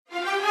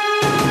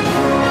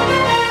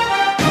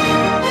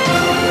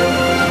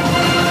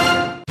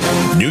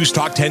News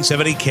Talk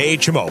 1070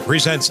 KHMO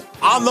presents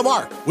On the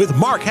Mark with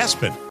Mark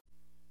Hespin.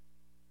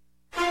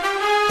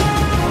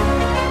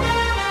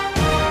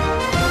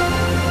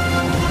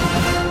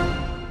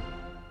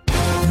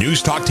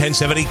 News Talk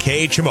 1070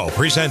 KHMO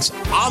presents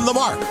On the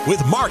Mark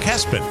with Mark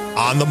Hespin.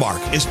 On the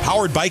Mark is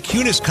powered by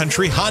Kunes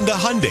Country Honda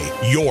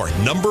Hyundai, your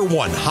number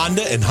one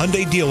Honda and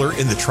Hyundai dealer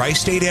in the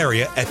tri-state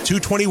area at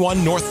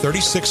 221 North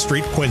 36th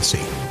Street, Quincy.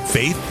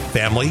 Faith,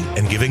 family,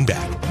 and giving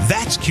back.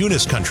 That's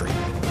Kunes Country.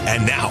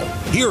 And now,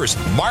 here's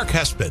Mark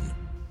Hespin.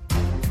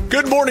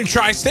 Good morning,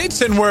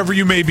 Tri-States, and wherever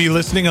you may be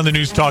listening on the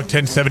News Talk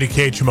 1070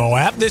 KHMO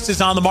app. This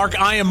is On the Mark.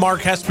 I am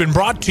Mark Hespin,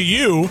 brought to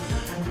you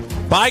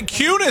by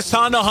Kunes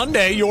Honda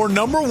Hyundai, your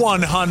number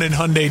one Honda and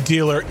Hyundai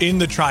dealer in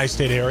the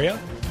tri-state area.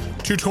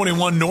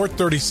 221 North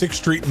 36th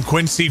Street in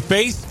Quincy.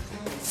 Faith,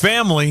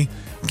 family,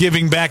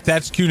 giving back.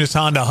 That's Kunes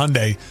Honda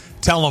Hyundai.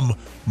 Tell them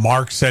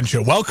Mark sent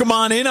you. Welcome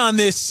on in on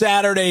this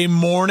Saturday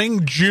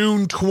morning,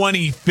 June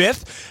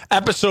 25th,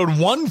 episode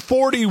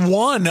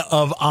 141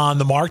 of On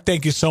the Mark.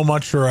 Thank you so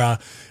much for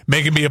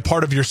making me a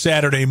part of your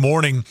Saturday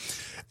morning.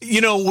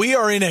 You know, we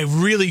are in a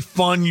really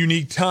fun,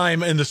 unique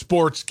time in the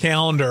sports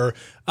calendar.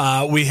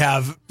 We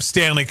have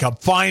Stanley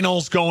Cup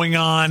Finals going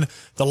on.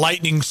 The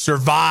Lightning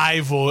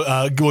survive.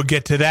 We'll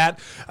get to that.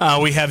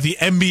 We have the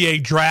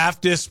NBA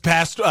draft this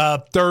past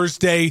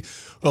Thursday.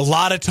 A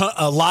lot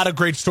of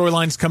great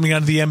storylines coming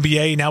out of the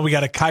NBA. Now we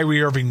got a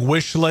Kyrie Irving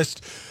wish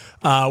list.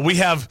 We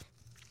have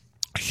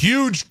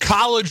huge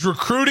college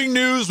recruiting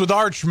news with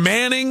Arch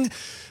Manning.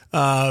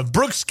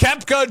 Brooks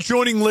Koepka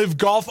joining Live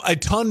Golf. A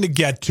ton to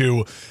get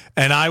to,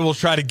 and I will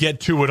try to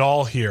get to it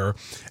all here.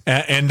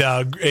 And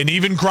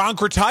even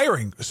Gronk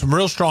retiring. Some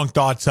real strong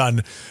thoughts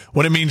on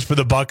what it means for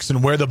the Bucks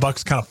and where the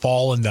Bucks kind of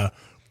fall in the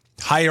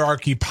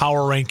hierarchy power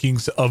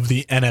rankings of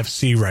the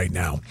NFC right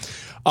now.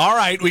 All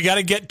right, we got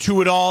to get to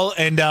it all,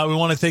 and we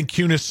want to thank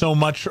Kunes so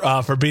much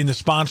for being the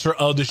sponsor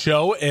of the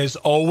show, as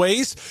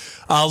always.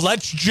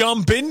 Let's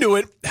jump into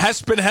it.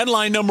 Hespin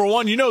headline number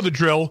one, you know the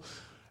drill,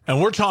 and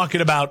we're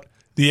talking about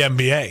the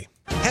NBA.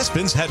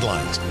 Hespin's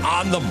headlines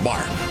on the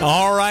mark.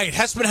 All right,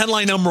 Hespin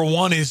headline number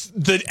one is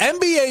the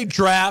NBA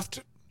draft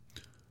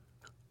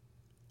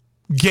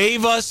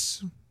gave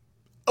us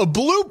a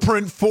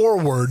blueprint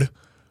forward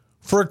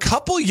for a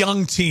couple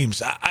young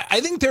teams. I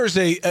think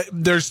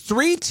there's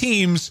three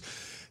teams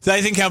that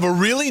I think have a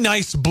really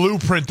nice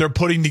blueprint they're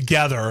putting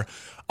together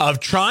of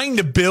trying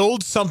to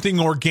build something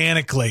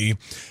organically.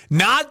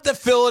 Not the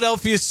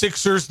Philadelphia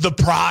Sixers, the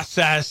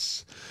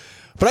process.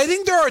 But I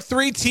think there are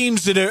three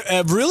teams that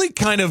have really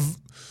kind of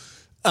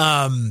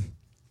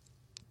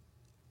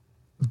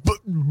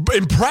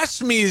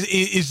impressed me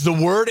is the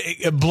word.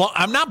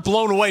 I'm not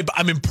blown away, but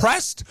I'm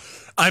impressed.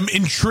 I'm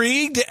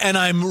intrigued, and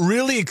I'm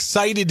really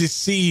excited to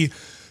see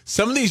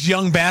some of these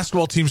young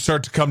basketball teams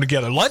start to come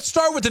together. Let's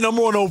start with the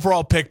number one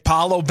overall pick,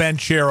 Paolo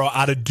Banchero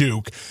out of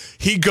Duke.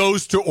 He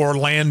goes to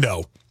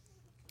Orlando.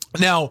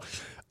 Now,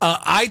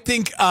 I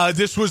think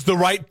this was the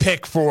right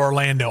pick for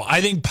Orlando.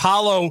 I think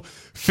Paolo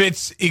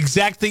fits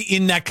exactly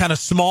in that kind of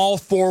small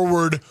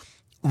forward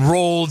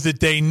role that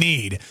they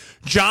need.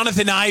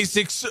 Jonathan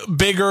Isaac's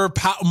bigger,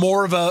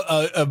 more of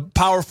a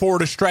power forward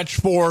to stretch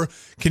for.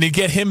 Can you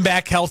get him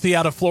back healthy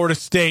out of Florida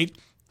State?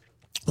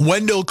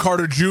 Wendell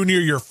Carter Jr.,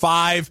 your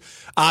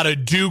 5 out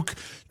of Duke,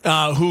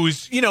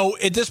 who's,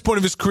 at this point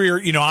of his career,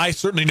 I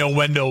certainly know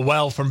Wendell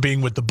well from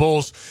being with the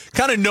Bulls.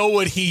 Kind of know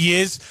what he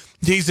is.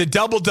 He's a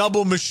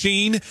double-double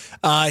machine.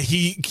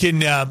 He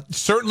can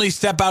certainly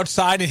step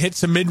outside and hit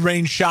some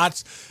mid-range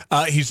shots.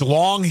 He's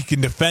long. He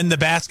can defend the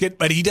basket,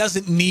 but he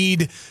doesn't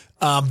need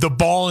the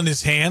ball in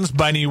his hands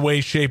by any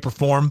way, shape, or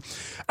form.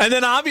 And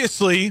then,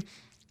 obviously,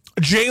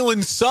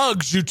 Jalen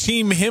Suggs, you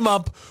team him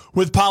up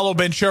with Paolo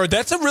Banchero.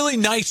 That's a really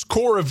nice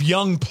core of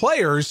young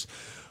players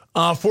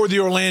for the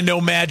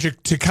Orlando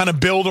Magic to kind of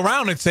build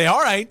around and say,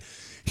 all right,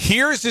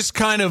 here's this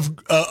kind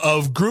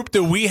of group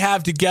that we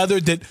have together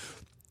that,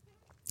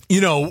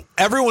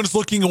 everyone's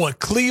looking at what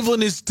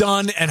Cleveland has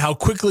done and how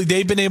quickly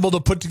they've been able to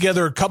put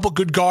together a couple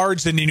good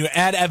guards, and then you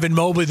add Evan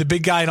Mobley, the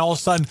big guy, and all of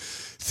a sudden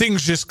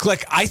things just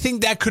click. I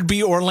think that could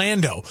be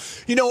Orlando.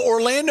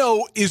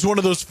 Orlando is one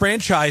of those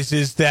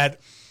franchises that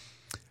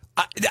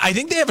I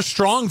think they have a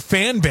strong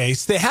fan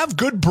base. They have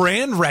good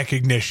brand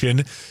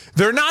recognition.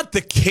 They're not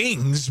the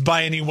Kings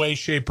by any way,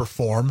 shape, or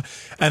form,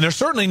 and they're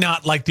certainly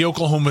not like the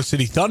Oklahoma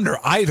City Thunder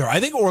either. I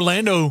think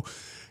Orlando,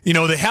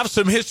 they have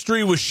some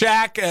history with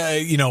Shaq,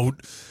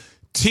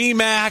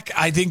 T-Mac.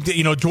 I think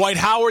that, Dwight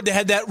Howard, they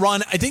had that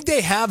run. I think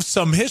they have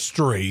some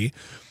history.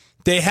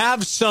 They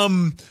have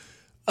some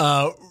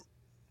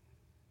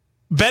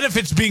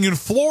benefits being in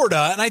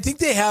Florida, and I think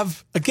they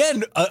have,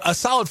 again, a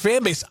solid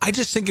fan base. I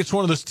just think it's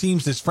one of those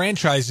teams, this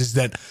franchises,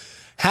 that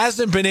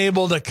hasn't been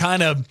able to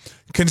kind of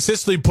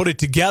consistently put it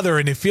together,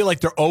 and they feel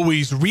like they're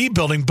always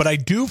rebuilding, but I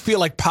do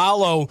feel like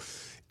Paolo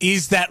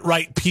is that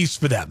right piece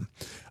for them.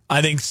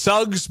 I think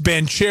Suggs,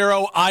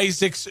 Banchero,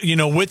 Isaacs,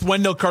 with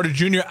Wendell Carter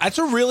Jr., that's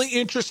a really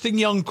interesting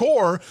young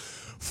core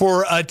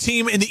for a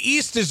team. And the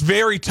East is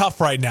very tough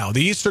right now.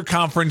 The Eastern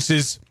Conference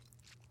is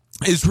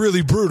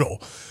really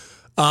brutal.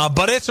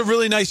 But it's a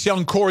really nice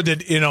young core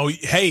that,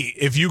 hey,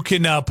 if you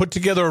can put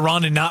together a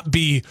run and not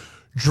be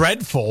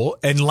dreadful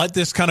and let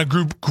this kind of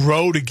group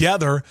grow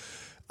together,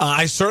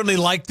 I certainly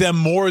like them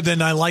more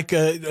than I like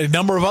a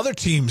number of other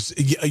teams,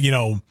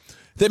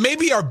 that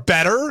maybe are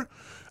better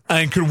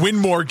and could win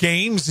more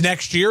games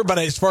next year. But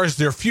as far as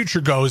their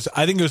future goes,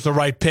 I think it was the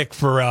right pick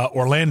for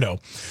Orlando.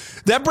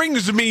 That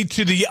brings me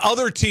to the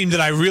other team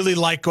that I really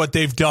like what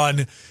they've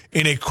done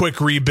in a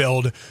quick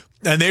rebuild.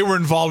 And they were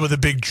involved with a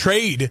big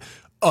trade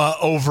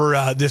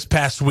over this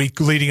past week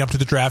leading up to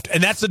the draft,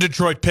 and that's the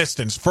Detroit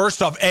Pistons.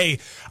 First off, I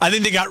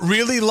think they got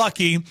really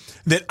lucky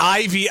that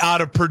Ivey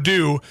out of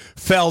Purdue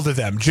fell to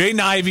them. Jaden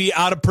Ivey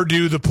out of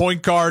Purdue, the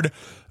point guard.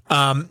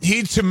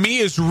 He, to me,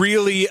 is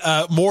really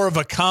more of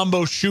a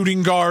combo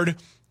shooting guard,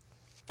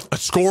 a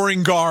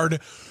scoring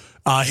guard.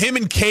 Him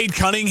and Cade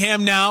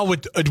Cunningham now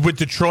with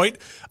Detroit,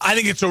 I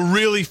think it's a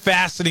really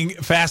fascinating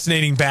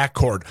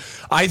backcourt.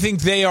 I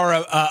think they are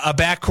a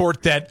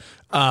backcourt that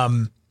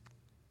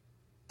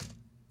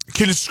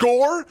can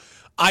score.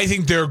 I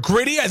think they're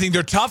gritty. I think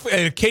they're tough.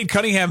 And Cade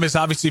Cunningham is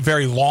obviously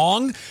very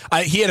long.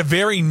 He had a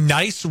very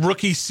nice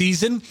rookie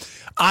season.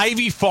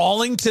 Ivy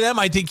falling to them.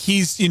 I think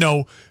he's,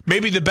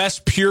 maybe the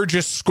best pure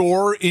just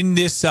scorer in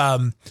this,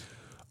 that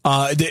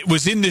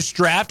was in this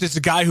draft. It's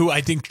a guy who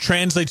I think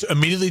translates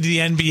immediately to the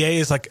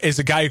NBA as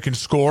a guy who can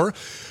score.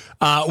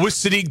 With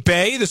Sadiq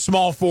Bey, the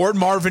small forward,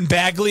 Marvin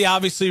Bagley,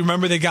 obviously,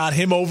 remember they got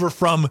him over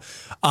from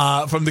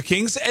the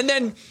Kings. And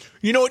then,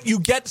 you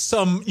get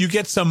some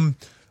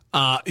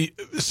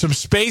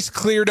space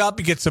cleared up.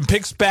 You get some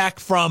picks back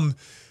from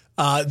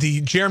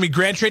the Jeremy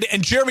Grant trade,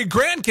 and Jeremy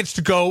Grant gets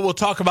to go. We'll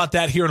talk about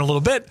that here in a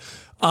little bit.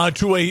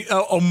 To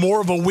a more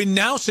of a win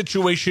now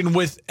situation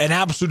with an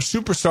absolute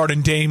superstar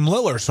in Dame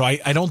Lillard. So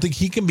I don't think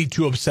he can be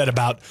too upset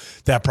about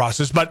that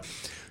process. But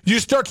you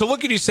start to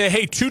look and you say,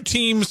 hey, two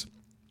teams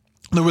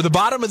that were the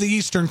bottom of the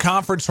Eastern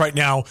Conference right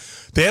now,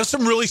 they have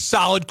some really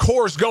solid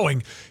cores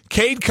going.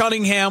 Cade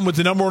Cunningham with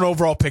the number 1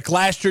 overall pick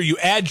last year. You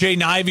add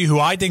Jaden Ivey, who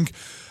I think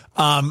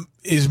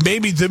is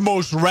maybe the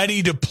most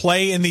ready to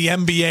play in the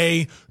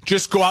NBA.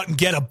 Just go out and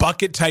get a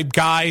bucket type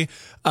guy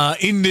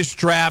in this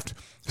draft.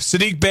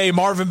 Sadiq Bey,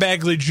 Marvin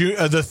Bagley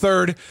the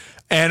third,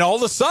 and all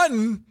of a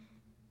sudden,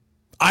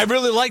 I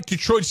really like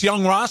Detroit's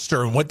young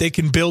roster and what they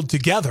can build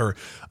together.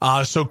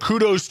 So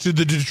kudos to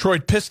the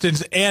Detroit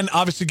Pistons, and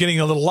obviously getting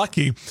a little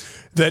lucky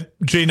that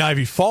Jaden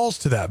Ivey falls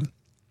to them.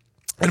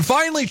 And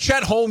finally,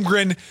 Chet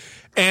Holmgren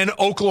and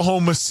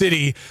Oklahoma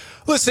City.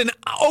 Listen,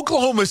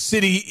 Oklahoma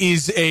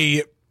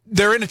City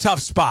they're in a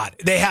tough spot.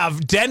 They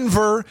have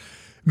Denver,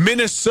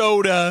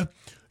 Minnesota,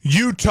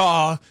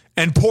 Utah,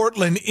 and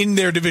Portland in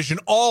their division,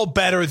 all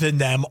better than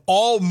them,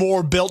 all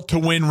more built to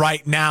win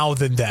right now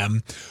than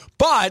them.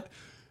 But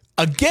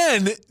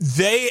again,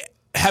 they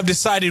have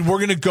decided we're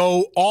going to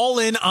go all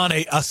in on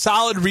a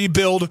solid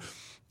rebuild.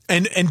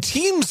 And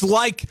teams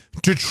like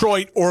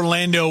Detroit,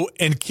 Orlando,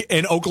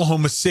 and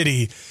Oklahoma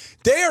City,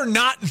 they are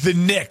not the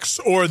Knicks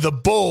or the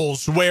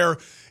Bulls where,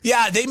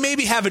 they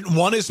maybe haven't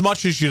won as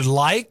much as you'd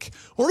like,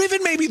 or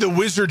even maybe the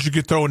Wizards you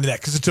could throw into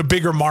that because it's a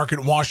bigger market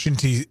in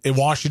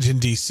Washington,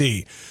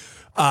 D.C.,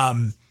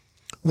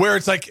 where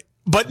it's like,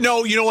 but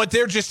no, you know what?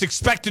 They're just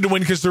expected to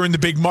win because they're in the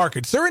big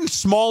markets. They're in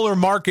smaller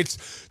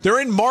markets. They're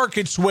in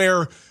markets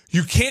where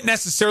you can't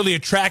necessarily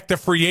attract the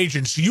free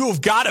agents. You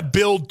have got to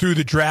build through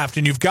the draft,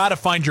 and you've got to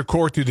find your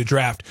core through the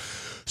draft.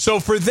 So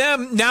for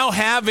them now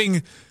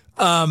having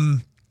Shai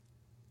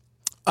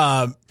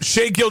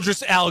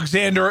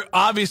Gilgeous-Alexander,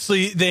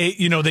 obviously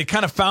they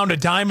kind of found a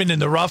diamond in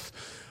the rough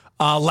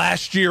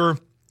last year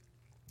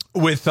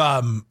with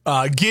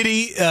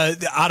Giddey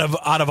out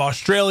of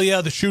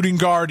Australia, the shooting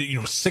guard,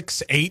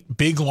 6'8",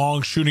 big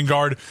long shooting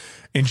guard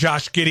in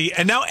Josh Giddey,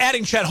 and now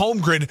adding Chet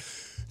Holmgren.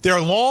 They're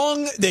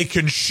long, they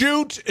can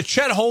shoot.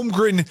 Chet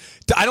Holmgren,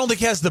 I don't think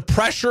he has the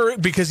pressure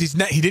because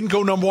he didn't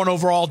go number 1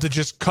 overall to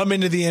just come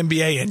into the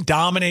NBA and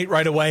dominate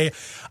right away.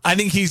 I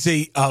think he's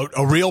a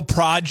real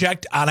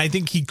project, and I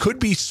think he could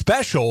be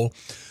special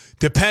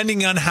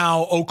depending on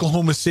how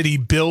Oklahoma City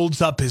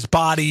builds up his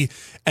body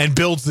and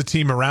builds the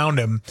team around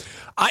him.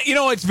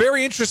 It's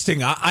very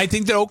interesting. I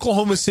think that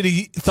Oklahoma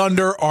City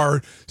Thunder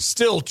are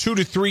still 2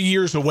 to 3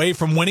 years away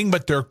from winning,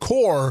 but their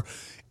core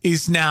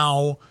is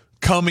now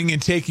coming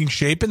and taking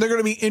shape, and they're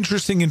going to be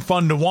interesting and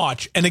fun to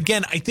watch. And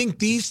again, I think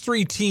these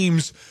three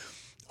teams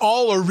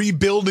all are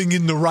rebuilding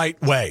in the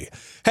right way.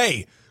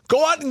 Hey,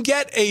 go out and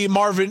get a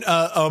Marvin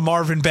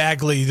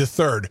Bagley the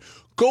third.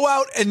 Go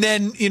out and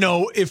then,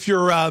 if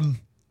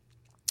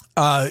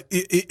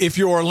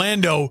you're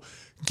Orlando,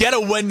 get a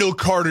Wendell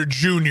Carter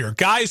Jr.,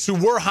 guys who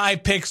were high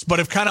picks but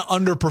have kind of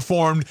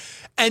underperformed.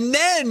 And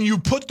then you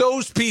put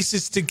those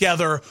pieces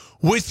together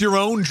with your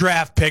own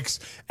draft picks.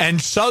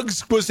 And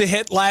Suggs was a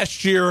hit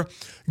last year.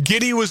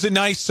 Giddey was a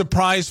nice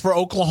surprise for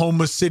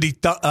Oklahoma City,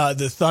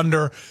 the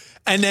Thunder.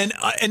 And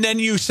then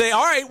you say,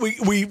 all right, we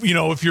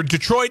if you're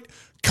Detroit,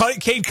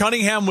 Cade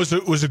Cunningham was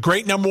a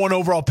great number 1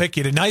 overall pick.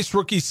 He had a nice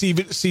rookie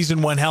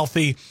season when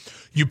healthy.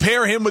 You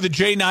pair him with a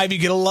Jaden Ivey,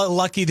 get a little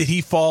lucky that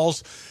he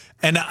falls.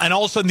 And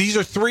all of a sudden, these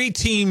are three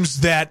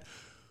teams that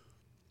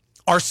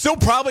are still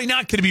probably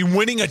not going to be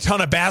winning a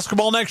ton of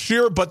basketball next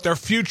year, but their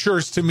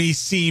futures to me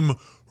seem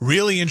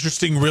really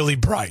interesting, really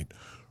bright,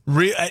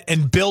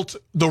 and built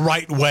the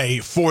right way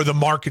for the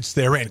markets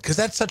they're in, because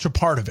that's such a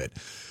part of it.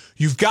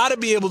 You've got to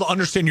be able to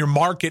understand your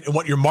market and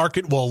what your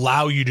market will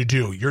allow you to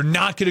do. You're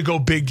not going to go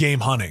big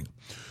game hunting.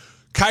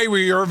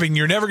 Kyrie Irving,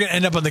 you're never going to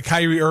end up on the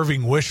Kyrie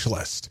Irving wish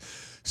list.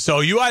 So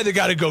you either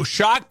got to go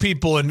shock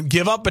people and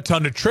give up a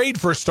ton to trade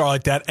for a star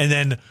like that and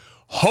then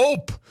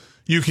hope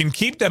you can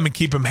keep them and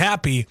keep them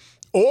happy,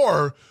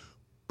 or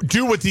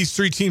do what these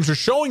three teams are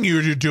showing you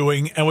you're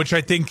doing, and which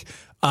I think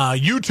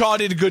Utah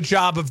did a good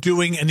job of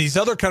doing, and these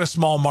other kind of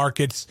small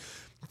markets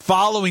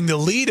following the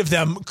lead of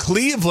them.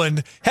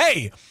 Cleveland,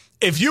 hey,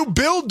 if you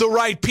build the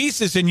right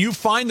pieces and you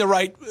find the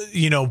right,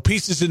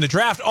 pieces in the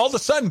draft, all of a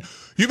sudden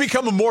you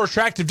become a more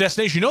attractive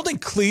destination. You don't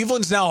think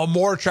Cleveland's now a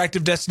more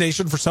attractive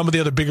destination for some of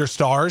the other bigger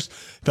stars?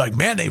 They're like,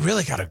 man, they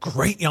really got a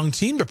great young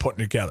team they're putting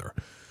together.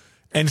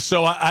 And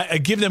so I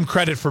give them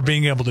credit for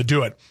being able to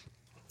do it.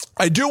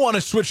 I do want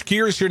to switch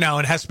gears here now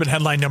in Hespin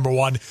headline number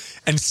one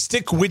and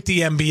stick with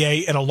the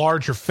NBA in a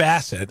larger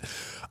facet.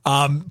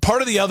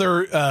 Part of the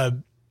other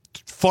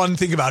fun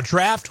thing about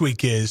draft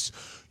week is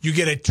you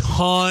get a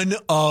ton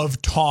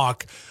of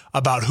talk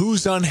about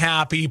who's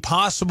unhappy,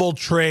 possible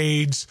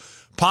trades,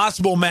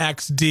 possible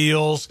max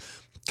deals,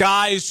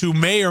 guys who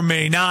may or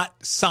may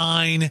not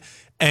sign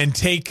and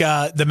take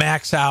the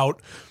max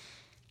out.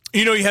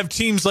 You have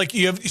teams like,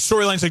 you have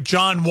storylines like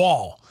John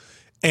Wall.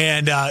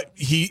 And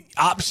he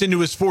opts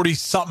into his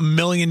 $40-something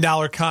million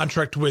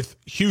contract with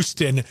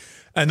Houston,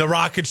 and the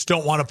Rockets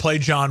don't want to play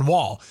John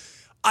Wall.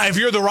 If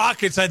you're the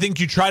Rockets, I think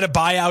you try to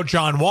buy out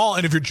John Wall.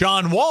 And if you're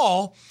John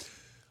Wall,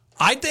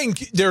 I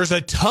think there's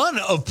a ton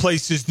of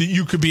places that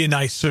you could be a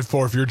nice fit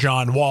for if you're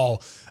John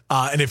Wall,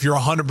 and if you're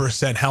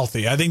 100%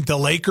 healthy. I think the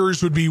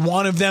Lakers would be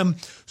one of them.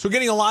 So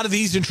getting a lot of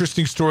these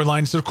interesting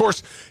storylines. Of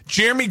course,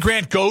 Jeremy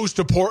Grant goes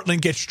to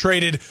Portland, gets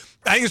traded.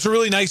 I think it's a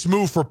really nice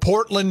move for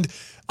Portland.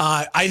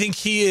 I think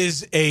he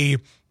is a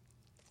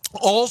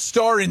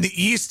all-star in the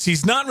East.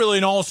 He's not really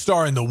an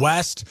all-star in the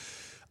West,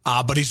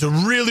 but he's a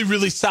really,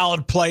 really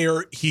solid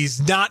player.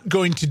 He's not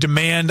going to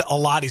demand a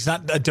lot. He's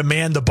not a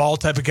demand-the-ball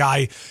type of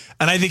guy.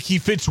 And I think he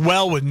fits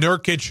well with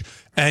Nurkic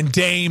and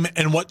Dame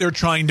and what they're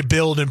trying to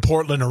build in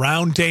Portland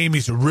around Dame.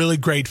 He's a really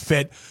great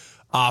fit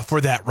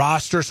for that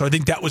roster. So I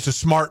think that was a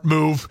smart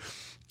move.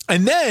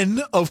 And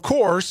then, of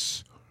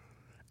course,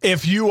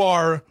 if you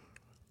are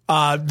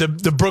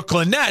the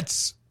Brooklyn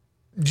Nets,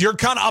 you're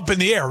kind of up in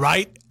the air,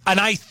 right? And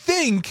I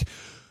think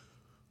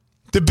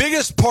the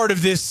biggest part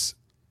of this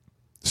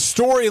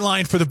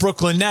storyline for the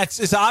Brooklyn Nets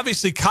is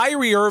obviously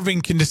Kyrie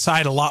Irving can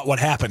decide a lot what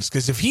happens.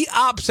 Because if he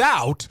opts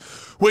out,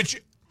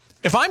 which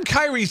if I'm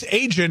Kyrie's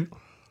agent,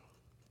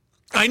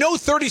 I know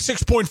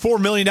 $36.4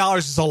 million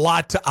is a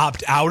lot to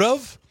opt out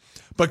of,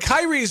 but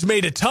Kyrie's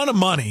made a ton of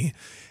money.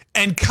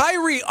 And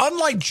Kyrie,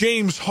 unlike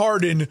James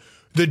Harden,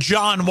 the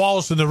John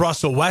Walls, and the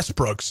Russell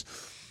Westbrooks,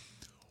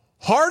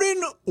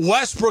 Harden,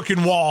 Westbrook,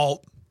 and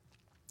Wall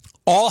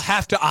all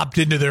have to opt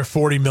into their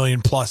 $40 million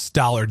plus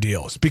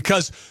deals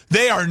because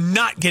they are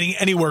not getting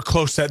anywhere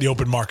close to that in the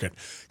open market.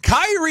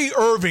 Kyrie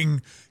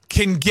Irving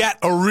can get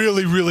a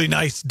really, really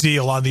nice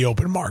deal on the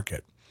open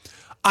market.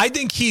 I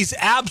think he's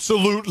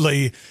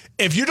absolutely,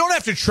 if you don't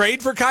have to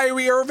trade for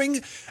Kyrie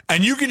Irving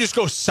and you can just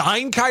go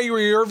sign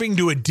Kyrie Irving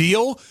to a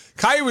deal,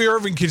 Kyrie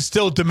Irving can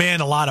still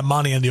demand a lot of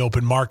money on the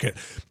open market.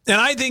 And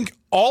I think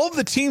all of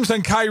the teams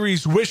on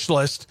Kyrie's wish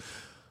list,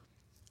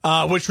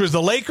 which was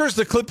the Lakers,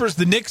 the Clippers,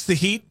 the Knicks, the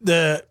Heat,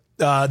 the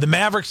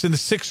Mavericks, and the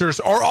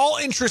Sixers, are all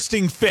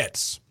interesting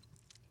fits.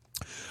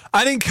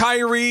 I think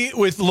Kyrie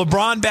with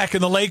LeBron back in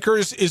the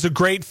Lakers is a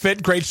great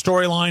fit, great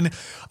storyline.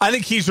 I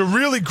think he's a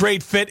really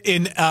great fit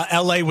in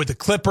L.A. with the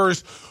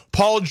Clippers.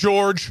 Paul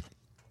George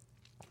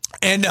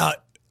and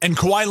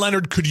Kawhi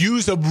Leonard could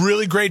use a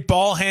really great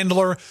ball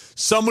handler,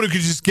 someone who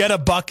could just get a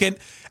bucket,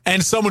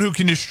 and someone who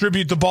can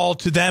distribute the ball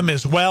to them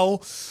as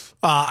well.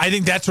 I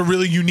think that's a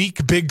really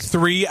unique big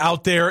three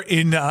out there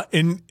in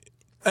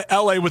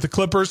L.A. with the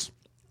Clippers.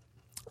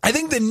 I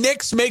think the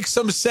Knicks make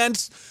some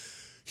sense.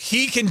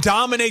 He can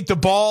dominate the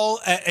ball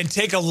and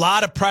take a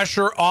lot of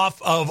pressure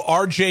off of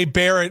R.J.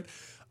 Barrett.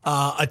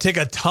 Take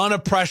a ton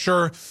of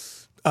pressure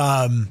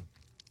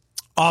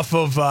off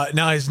of,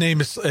 now his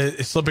name is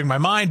slipping my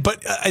mind,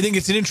 but I think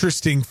it's an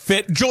interesting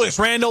fit. Julius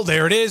Randle,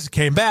 there it is,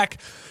 came back.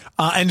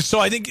 And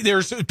so I think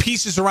there's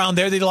pieces around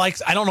there that he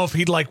likes. I don't know if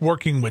he'd like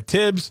working with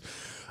Tibbs.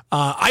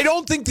 I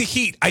don't think the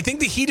Heat. I think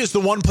the Heat is the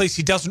one place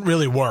he doesn't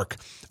really work.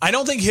 I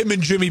don't think him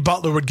and Jimmy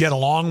Butler would get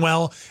along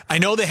well. I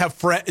know they have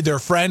they're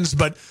friends,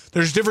 but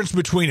there's a difference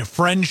between a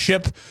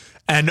friendship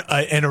and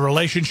a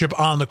relationship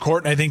on the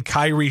court. And I think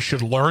Kyrie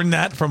should learn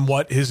that from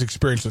what his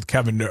experience with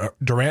Kevin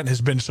Durant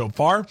has been so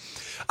far.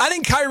 I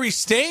think Kyrie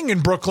staying in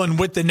Brooklyn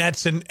with the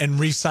Nets and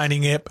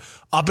re-signing it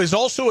up is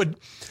also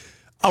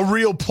a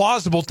real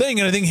plausible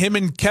thing. And I think him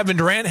and Kevin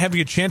Durant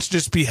having a chance to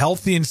just be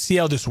healthy and see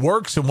how this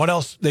works and what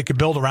else they could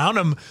build around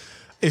him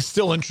is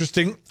still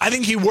interesting. I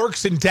think he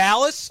works in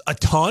Dallas a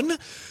ton.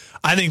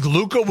 I think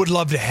Luka would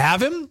love to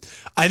have him.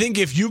 I think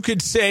if you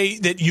could say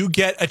that you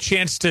get a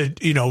chance to,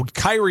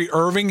 Kyrie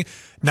Irving,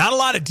 not a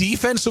lot of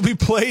defense will be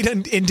played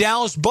in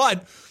Dallas,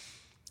 but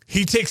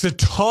he takes a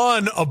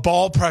ton of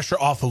ball pressure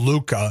off of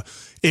Luka.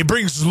 It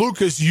brings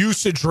Luka's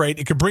usage rate.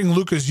 It could bring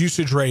Luka's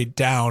usage rate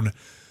down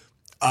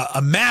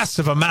a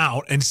massive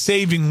amount and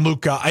saving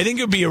Luka. I think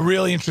it would be a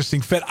really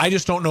interesting fit. I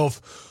just don't know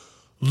if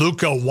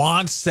Luka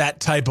wants that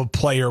type of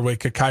player with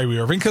Kyrie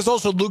Irving, because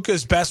also Luka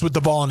is best with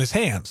the ball in his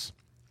hands.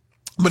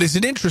 But it's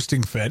an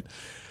interesting fit.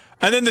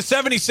 And then the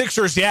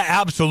 76ers, yeah,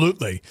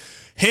 absolutely.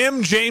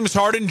 Him, James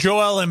Harden,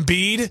 Joel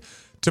Embiid,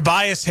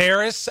 Tobias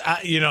Harris,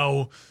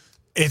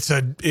 it's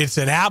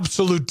an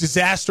absolute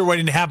disaster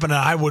waiting to happen, and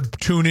I would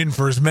tune in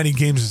for as many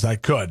games as I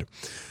could.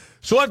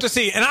 So we'll have to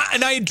see. And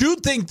I do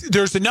think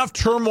there's enough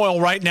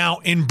turmoil right now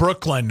in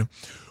Brooklyn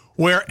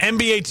where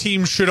NBA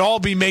teams should all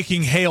be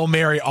making Hail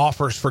Mary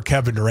offers for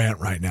Kevin Durant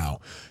right now.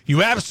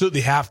 You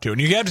absolutely have to. And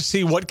you have to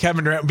see what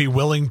Kevin Durant would be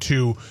willing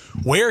to,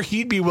 where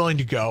he'd be willing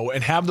to go,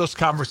 and have those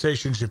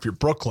conversations if you're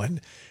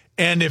Brooklyn.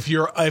 And if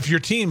your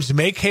teams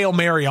make Hail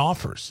Mary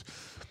offers,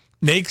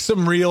 make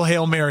some real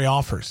Hail Mary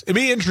offers. It'd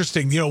be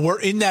interesting. We're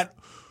in that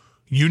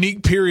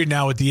unique period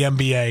now with the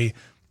NBA,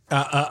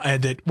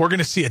 and that we're going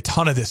to see a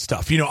ton of this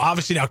stuff.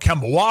 Obviously now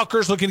Kemba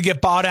Walker's looking to get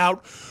bought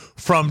out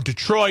from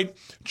Detroit.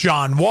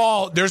 John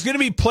Wall. There's going to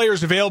be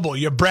players available.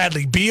 You have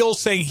Bradley Beal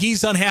saying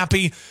he's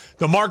unhappy.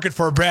 The market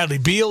for Bradley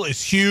Beal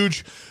is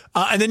huge.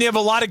 And then you have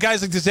a lot of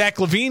guys like the Zach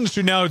LaVines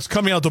who now it's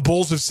coming out the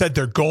Bulls have said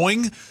they're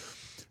going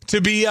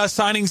to be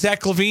signing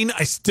Zach LaVine.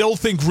 I still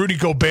think Rudy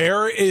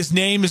Gobert, his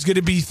name is going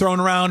to be thrown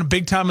around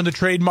big time in the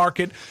trade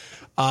market.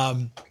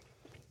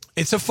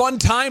 It's a fun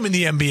time in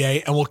the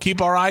NBA, and we'll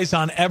keep our eyes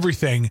on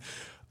everything.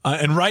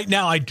 And right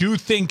now, I do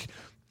think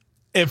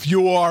if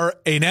you are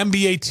an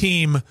NBA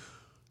team,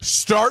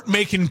 start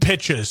making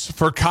pitches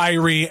for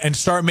Kyrie and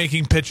start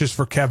making pitches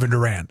for Kevin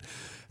Durant.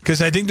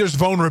 Because I think there's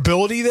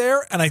vulnerability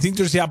there, and I think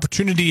there's the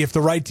opportunity, if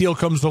the right deal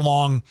comes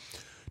along,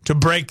 to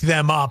break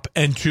them up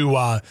and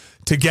to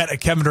get a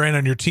Kevin Durant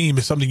on your team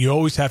is something you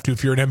always have to,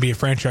 if you're an NBA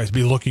franchise,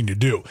 be looking to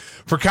do.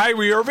 For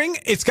Kyrie Irving,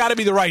 it's got to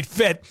be the right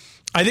fit.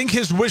 I think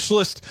his wish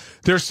list,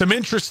 there's some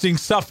interesting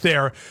stuff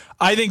there.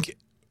 I think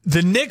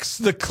the Knicks,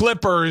 the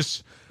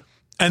Clippers,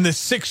 and the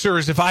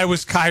Sixers, if I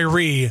was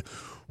Kyrie,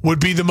 would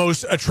be the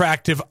most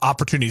attractive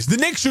opportunities. The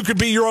Knicks, who could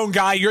be your own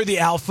guy, you're the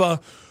alpha.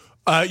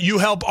 You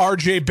help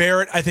R.J.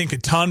 Barrett, I think, a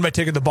ton by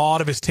taking the ball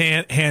out of his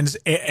hands,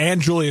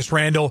 and Julius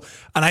Randle.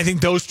 And I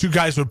think those two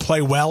guys would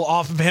play well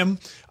off of him.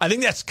 I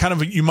think that's kind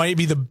of, you might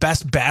be the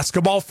best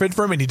basketball fit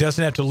for him, and he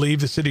doesn't have to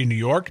leave the city of New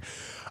York.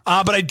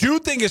 But I do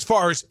think as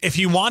far as if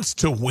he wants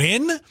to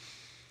win,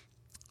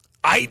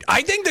 I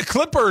think the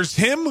Clippers,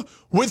 him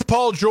with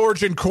Paul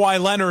George and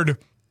Kawhi Leonard,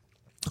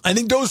 I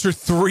think those are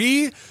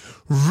three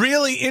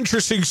really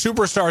interesting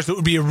superstars that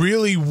would be a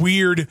really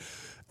weird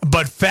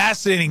but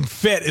fascinating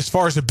fit as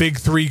far as a big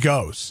three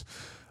goes.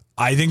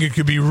 I think it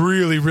could be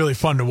really, really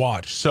fun to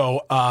watch.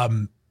 So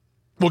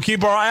we'll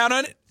keep our eye on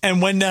it,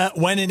 and when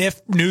and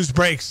if news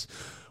breaks,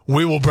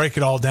 we will break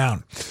it all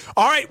down.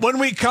 All right, when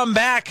we come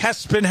back,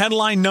 Hespin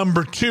headline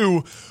number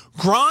 2,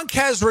 Gronk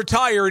has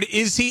retired.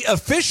 Is he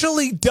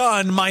officially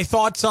done? My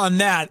thoughts on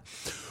that.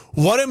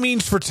 What it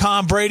means for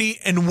Tom Brady,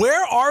 and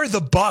where are the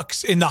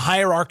Bucs in the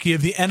hierarchy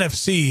of the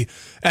NFC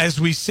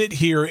as we sit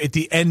here at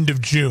the end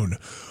of June?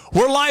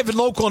 We're live and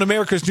local on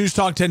America's News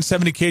Talk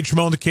 1070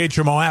 KHMO and the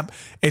KHMO app.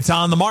 It's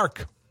On the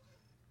Mark.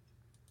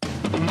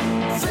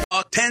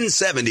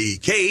 1070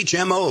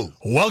 KHMO.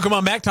 Welcome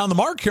on back to On the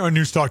Mark here on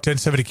News Talk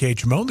 1070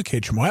 KHMO and the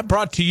KHMO app.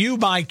 Brought to you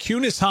by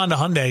Kunis Honda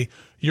Hyundai,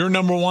 your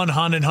number one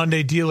Honda and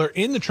Hyundai dealer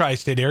in the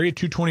tri-state area,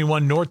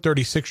 221 North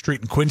 36th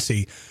Street in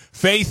Quincy.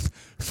 Faith,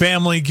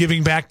 family,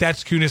 giving back.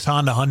 That's Kunis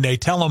Honda Hyundai.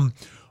 Tell them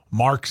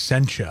Mark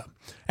sent you.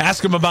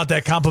 Ask them about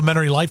that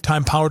complimentary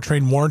lifetime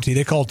powertrain warranty.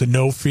 They call it the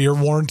No Fear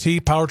warranty,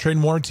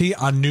 powertrain warranty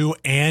on new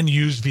and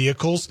used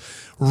vehicles.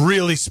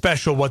 Really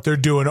special what they're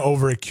doing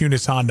over at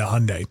Kunis Honda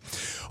Hyundai.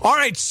 All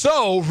right,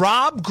 so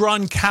Rob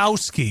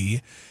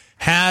Gronkowski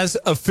has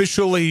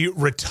officially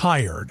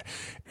retired.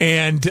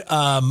 And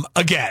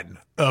again,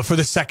 for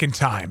the second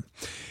time.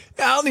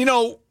 Now,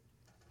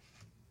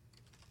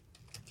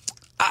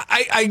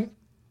 I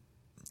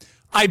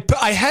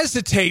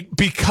hesitate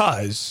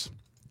because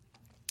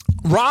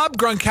Rob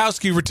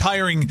Gronkowski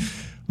retiring,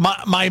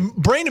 my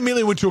brain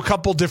immediately went to a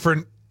couple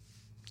different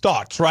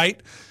thoughts,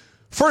 right?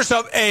 First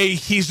up,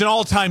 he's an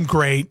all-time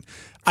great.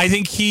 I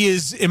think he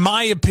is, in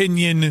my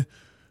opinion,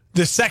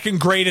 the second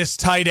greatest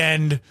tight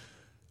end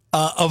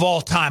of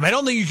all time. I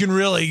don't think you can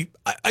really...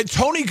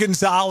 Tony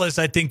Gonzalez,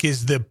 I think,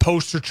 is the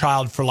poster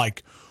child for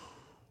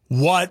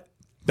what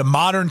the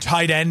modern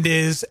tight end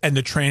is, and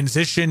the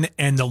transition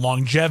and the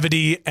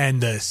longevity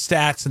and the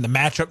stats and the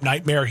matchup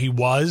nightmare he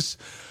was.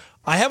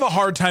 I have a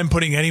hard time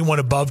putting anyone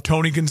above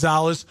Tony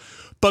Gonzalez,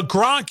 but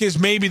Gronk is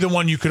maybe the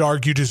one you could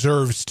argue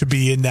deserves to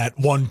be in that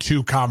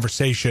 1-2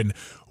 conversation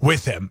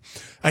with him.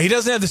 He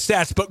doesn't have the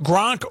stats, but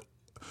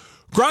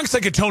Gronk's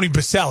like a Tony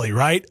Baselli,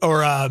 right?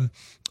 Or a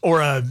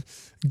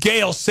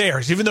Gale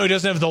Sayers, even though he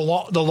doesn't have the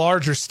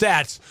larger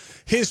stats,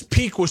 his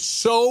peak was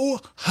so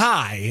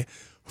high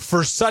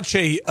for such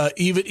a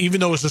even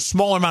though it was a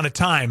smaller amount of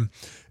time.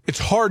 It's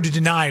hard to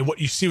deny what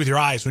you see with your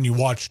eyes when you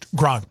watched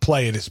Gronk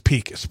play at his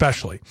peak,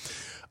 especially.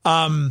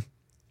 Obviously,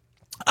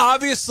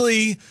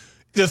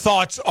 the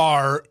thoughts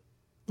are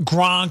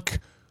Gronk.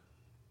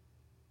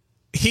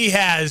 He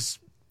has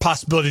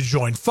possibility to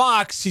join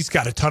Fox. He's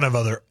got a ton of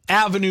other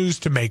avenues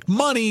to make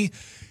money.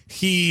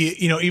 He,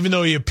 even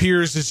though he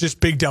appears as just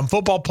big dumb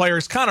football player,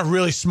 he's kind of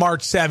really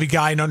smart, savvy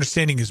guy and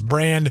understanding his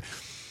brand.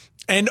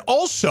 And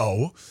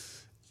also,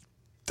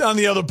 on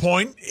the other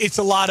point, it's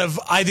a lot of,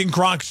 I think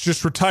Gronk's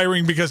just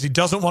retiring because he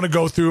doesn't want to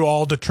go through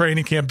all the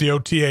training camp, the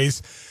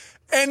OTAs.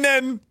 And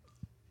then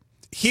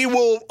he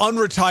will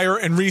unretire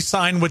and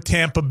re-sign with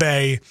Tampa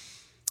Bay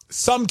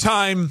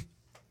sometime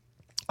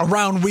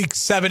around week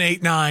 7,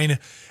 8, 9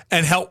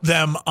 and help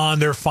them on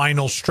their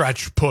final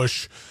stretch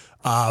push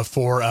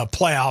for a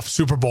playoff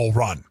Super Bowl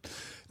run.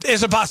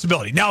 There's a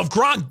possibility. Now, if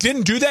Gronk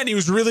didn't do that and he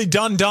was really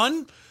done,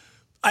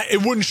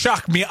 it wouldn't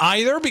shock me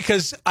either,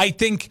 because I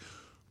think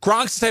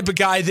Gronk's the type of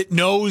guy that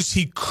knows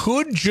he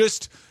could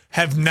just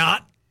have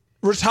not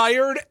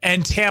retired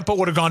and Tampa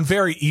would have gone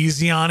very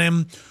easy on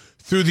him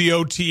through the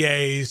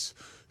OTAs,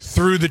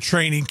 through the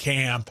training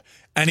camp,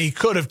 and he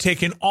could have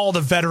taken all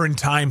the veteran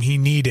time he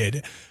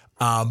needed.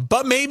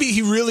 But maybe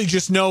he really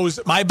just knows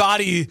my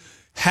body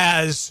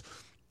has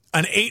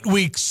an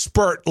 8-week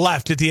spurt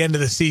left at the end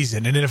of the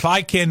season. And if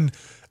I can,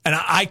 and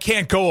I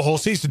can't go a whole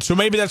season, so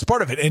maybe that's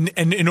part of it.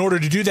 And in order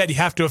to do that, you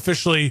have to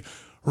officially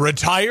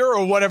retire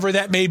or whatever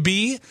that may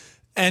be.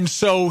 And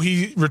so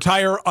he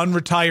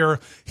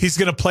unretire, he's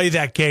going to play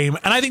that game.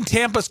 And I think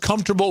Tampa's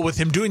comfortable with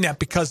him doing that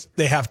because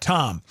they have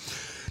Tom.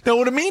 Now,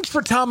 what it means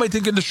for Tom, I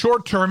think, in the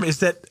short term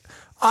is that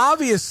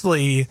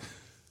obviously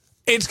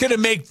it's going to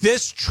make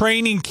this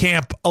training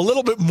camp a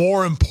little bit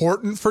more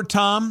important for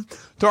Tom.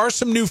 There are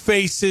some new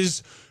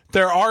faces.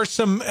 There are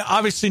some,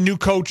 obviously, new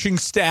coaching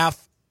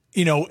staff,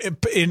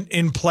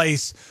 in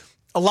place.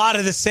 A lot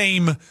of the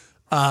same,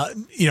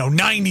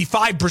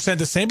 95%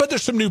 the same, but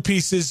there's some new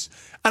pieces.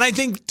 And I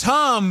think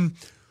Tom,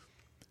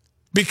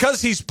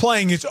 because he's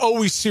playing, is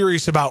always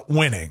serious about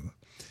winning.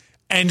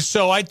 And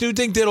so I do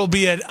think there'll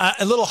be a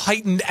little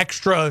heightened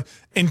extra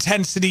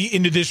intensity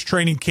into this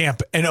training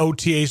camp and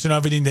OTAs and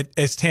everything that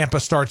as Tampa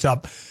starts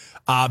up,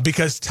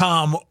 because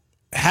Tom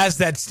has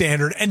that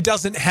standard and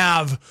doesn't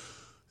have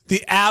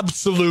the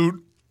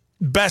absolute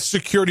best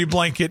security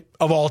blanket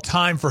of all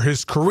time for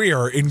his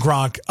career in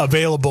Gronk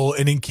available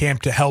and in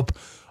camp to help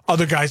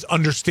other guys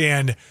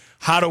understand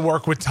how to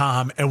work with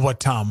Tom and what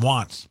Tom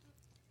wants.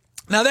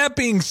 Now, that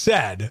being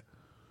said,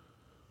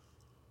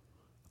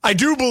 I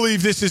do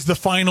believe this is the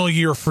final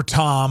year for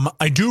Tom.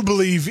 I do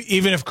believe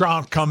even if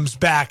Gronk comes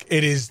back,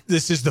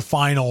 this is the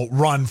final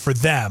run for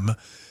them,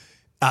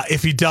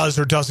 if he does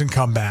or doesn't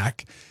come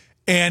back.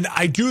 And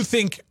I do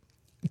think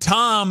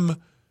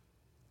Tom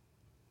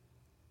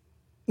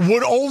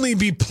would only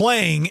be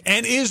playing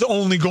and is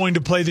only going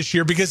to play this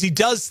year because he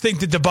does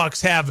think that the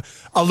Bucs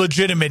have a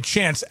legitimate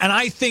chance. And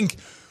I think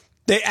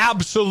they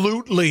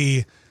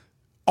absolutely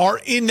are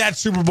in that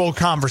Super Bowl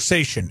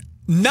conversation.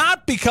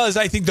 Not because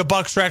I think the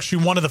Bucs are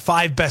actually one of the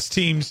 5 best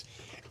teams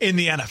in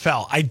the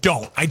NFL. I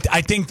don't.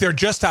 I think they're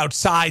just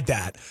outside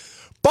that.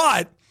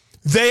 But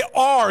they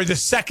are the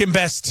second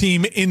best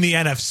team in the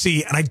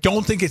NFC, and I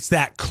don't think it's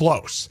that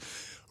close.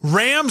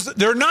 Rams,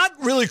 they're not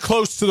really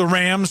close to the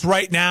Rams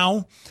right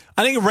now.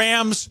 I think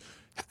Rams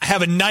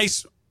have a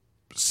nice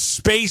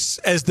space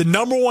as the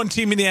number 1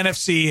 team in the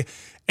NFC,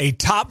 a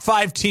top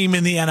 5 team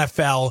in the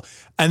NFL,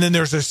 and then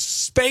there's a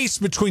space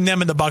between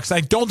them and the Bucs.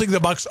 I don't think the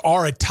Bucs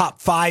are a top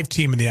 5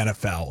 team in the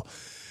NFL.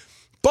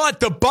 But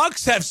the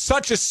Bucs have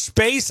such a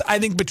space, I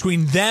think,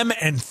 between them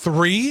and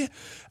 3,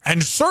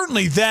 and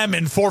certainly them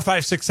and 4,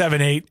 5, 6,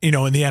 7, 8, in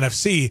the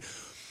NFC,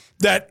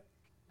 that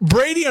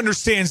Brady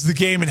understands the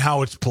game and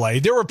how it's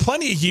played. There were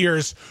plenty of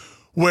years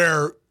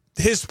where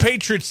his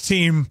Patriots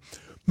team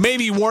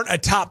maybe weren't a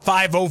top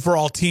 5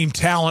 overall team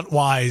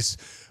talent-wise,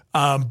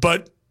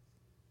 but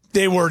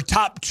they were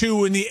top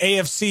 2 in the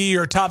AFC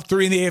or top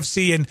 3 in the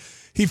AFC, and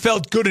he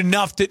felt good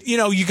enough that,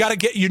 you got to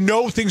get,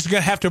 things are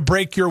going to have to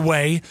break your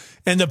way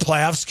in the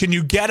playoffs. Can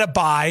you get a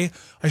bye?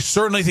 I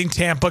certainly think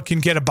Tampa can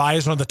get a bye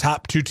as one of the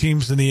top 2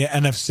 teams in the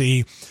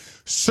NFC.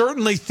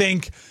 Certainly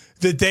think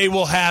that they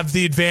will have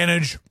the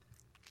advantage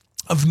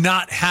of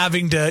not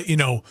having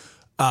to,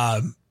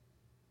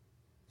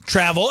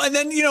 travel. And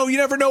then, you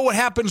never know what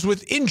happens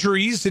with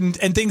injuries and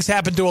things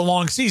happen to a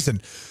long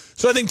season.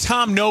 So I think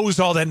Tom knows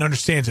all that and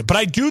understands it. But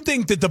I do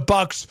think that the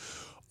Bucs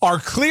are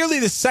clearly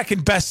the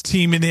second best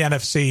team in the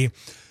NFC.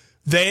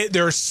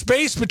 There's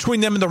space between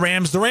them and the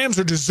Rams. The Rams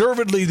are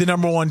deservedly the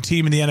number 1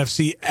 team in the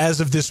NFC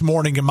as of this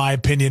morning, in my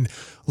opinion,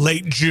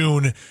 late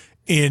June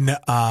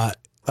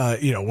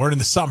we're in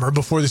the summer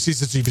before the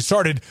season's even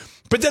started.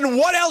 But then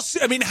what else?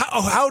 I mean,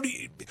 how do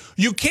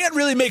you can't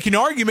really make an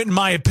argument, in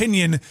my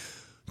opinion,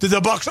 that the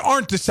Bucs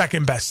aren't the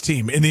second best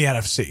team in the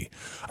NFC.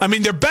 I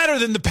mean, they're better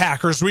than the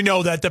Packers. We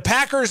know that. The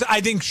Packers,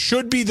 I think,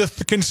 should be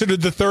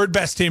considered the third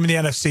best team in the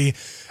NFC.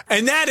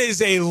 And that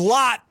is a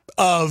lot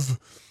of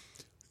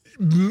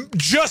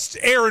just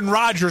Aaron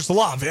Rodgers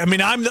love. I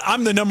mean,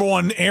 I'm the number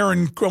one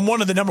I'm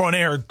one of the number one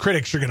Aaron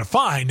critics you're going to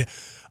find.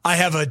 I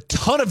have a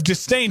ton of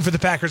disdain for the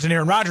Packers and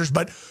Aaron Rodgers,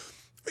 but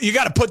you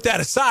got to put that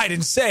aside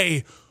and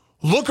say,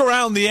 look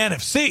around the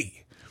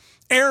NFC.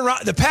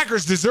 The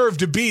Packers deserve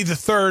to be the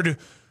third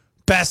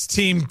best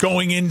team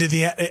going into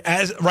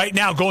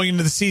going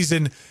into the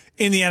season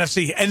in the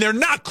NFC, and they're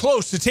not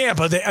close to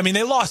Tampa.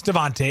 They lost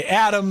Devontae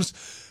Adams.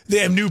 They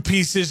have new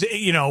pieces.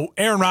 You know,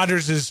 Aaron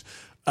Rodgers is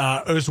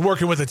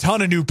working with a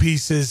ton of new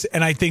pieces,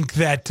 and I think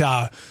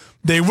that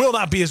they will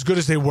not be as good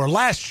as they were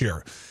last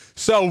year.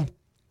 So,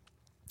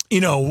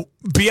 you know,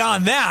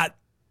 beyond that,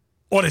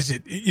 what is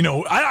it? You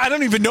know, I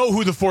don't even know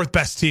who the fourth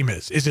best team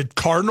is. Is it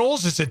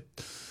Cardinals? Is it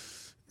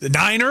the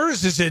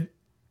Niners? Is it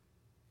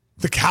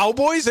the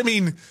Cowboys? I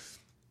mean,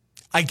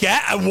 I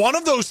get one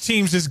of those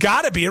teams has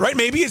got to be it, right?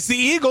 Maybe it's the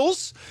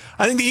Eagles.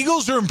 I think the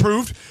Eagles are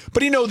improved.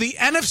 But, you know, the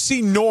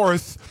NFC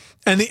North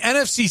and the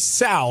NFC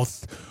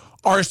South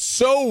are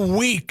so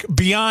weak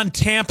beyond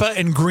Tampa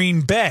and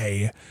Green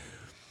Bay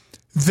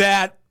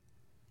that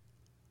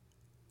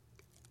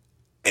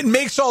it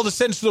makes all the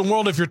sense in the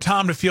world if you're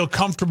Tom to feel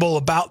comfortable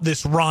about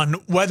this run,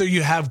 whether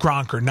you have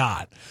Gronk or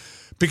not.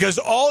 Because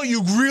all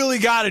you really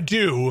got to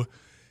do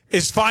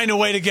is find a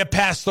way to get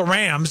past the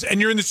Rams, and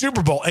you're in the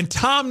Super Bowl. And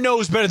Tom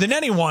knows better than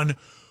anyone,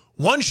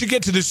 once you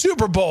get to the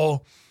Super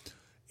Bowl,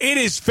 it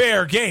is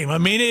fair game. I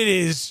mean, it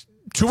is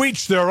to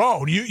each their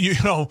own. You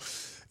know,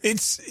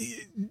 it's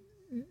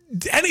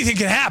anything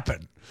can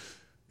happen.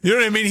 You know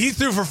what I mean? He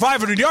threw for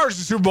 500 yards in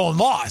the Super Bowl and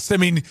lost. I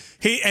mean,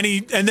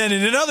 and then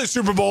in another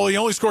Super Bowl, he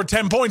only scored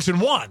 10 points and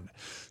won.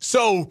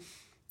 So,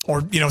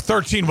 or, you know,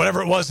 13,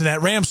 whatever it was in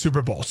that Rams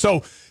Super Bowl.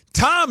 So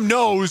Tom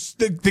knows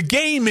the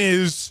game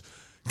is,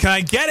 can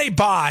I get a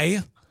bye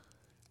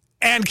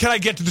and can I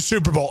get to the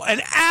Super Bowl?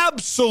 And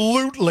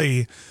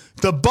absolutely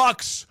the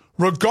Bucs,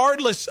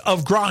 regardless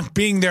of Gronk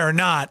being there or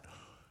not,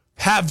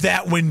 have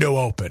that window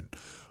open.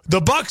 The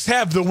Bucs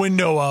have the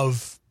window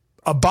of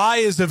a bye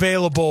is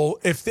available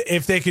if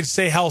they can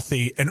stay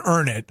healthy and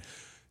earn it,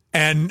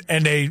 and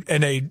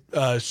they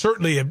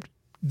certainly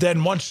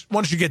then once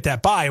you get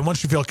that bye and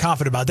once you feel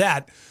confident about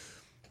that,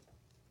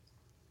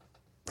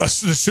 the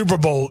Super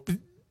Bowl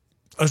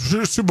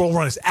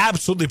run is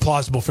absolutely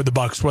plausible for the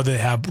Bucs, whether they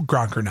have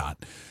Gronk or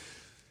not.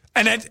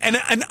 And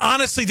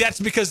honestly, that's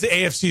because the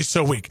AFC is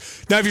so weak.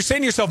 Now, if you're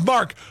saying to yourself,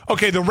 Mark,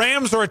 okay, the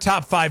Rams are a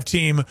top 5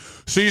 team,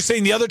 so you're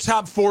saying the other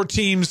top 4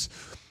 teams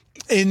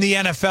in the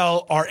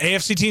NFL are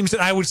AFC teams,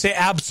 and I would say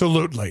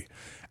absolutely.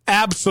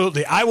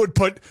 Absolutely. I would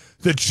put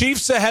the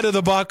Chiefs ahead of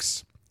the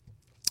Bucs.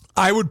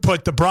 I would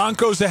put the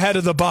Broncos ahead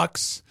of the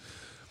Bucs.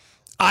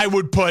 I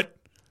would put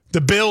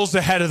the Bills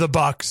ahead of the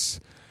Bucs.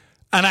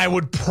 And I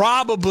would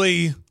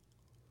probably,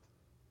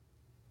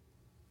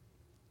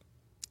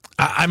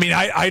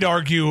 I'd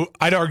argue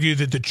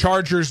that the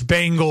Chargers,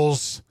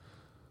 Bengals,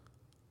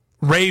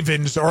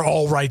 Ravens are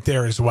all right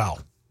there as well.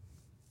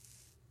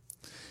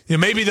 You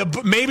know, maybe the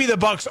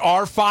Bucs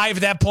are 5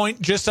 at that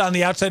point, just on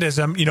the outside. As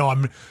I'm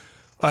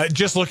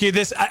just looking at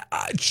this,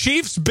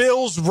 Chiefs,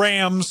 Bills,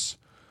 Rams,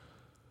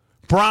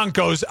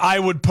 Broncos, I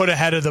would put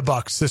ahead of the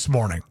Bucs this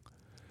morning.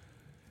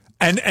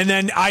 And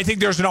then I think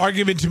there's an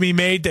argument to be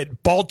made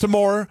that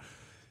Baltimore,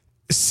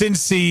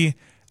 Cincy,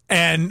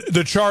 and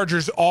the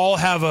Chargers all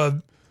have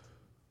a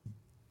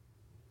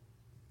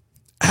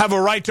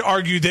right to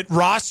argue that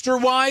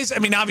roster-wise, I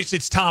mean, obviously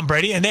it's Tom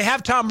Brady, and they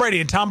have Tom Brady,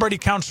 and Tom Brady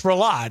counts for a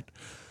lot.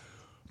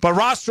 But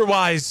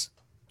roster-wise,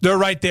 they're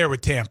right there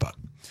with Tampa.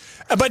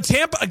 But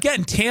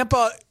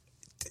Tampa,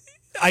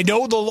 I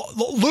know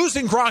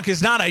losing Gronk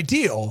is not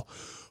ideal,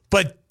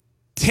 but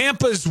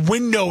Tampa's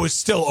window is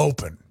still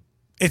open.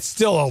 It's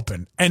still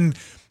open. And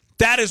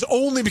that is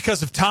only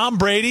because of Tom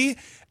Brady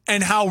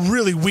and how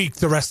really weak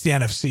the rest of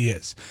the NFC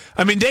is.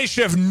 I mean, they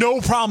should have no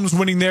problems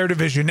winning their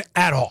division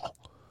at all.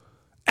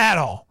 At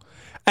all.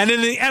 And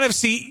in the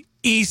NFC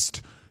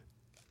East,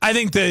 I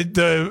think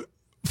the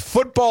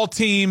football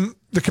team,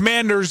 the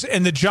Commanders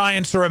and the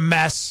Giants are a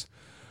mess.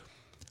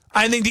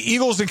 I think the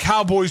Eagles and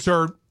Cowboys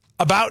are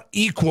about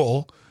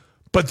equal,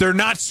 but they're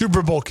not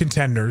Super Bowl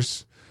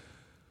contenders.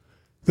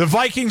 The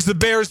Vikings, the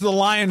Bears, the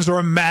Lions are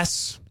a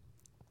mess.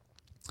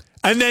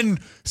 And then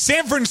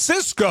San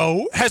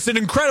Francisco has an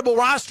incredible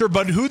roster,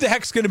 but who the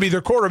heck's going to be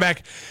their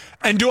quarterback?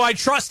 And do I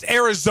trust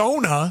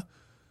Arizona?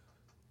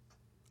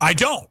 I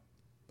don't.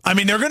 I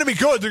mean, they're going to be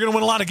good. They're going to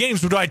win a lot of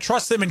games, but do I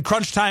trust them in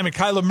crunch time and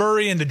Kyler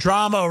Murray and the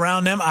drama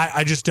around them?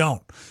 I just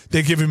don't.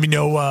 They're giving me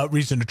no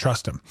reason to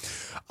trust them.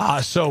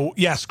 So,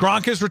 yes,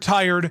 Gronk is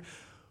retired,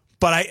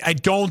 but I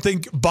don't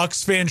think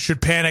Bucs fans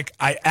should panic.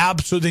 I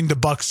absolutely think the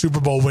Bucs Super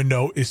Bowl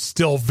window is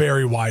still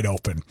very wide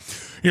open.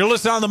 You're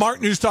listening on the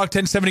Mark News Talk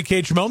 1070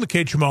 KHMO, the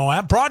KHMO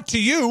app, brought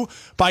to you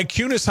by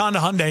Kunis Honda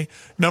Hyundai,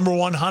 number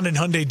 1 Honda and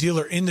Hyundai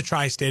dealer in the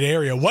tri-state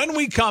area. When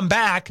we come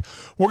back,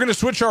 we're going to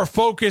switch our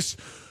focus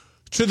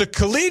to the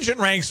collegiate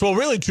ranks, well,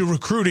 really to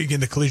recruiting in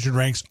the collegiate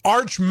ranks.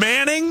 Arch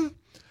Manning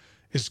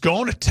is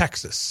going to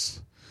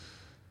Texas.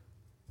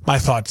 My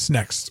thoughts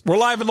next. We're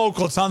live and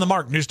local. It's On the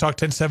Mark. News Talk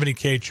 1070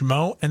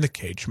 KHMO and the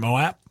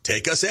KHMO app.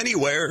 Take us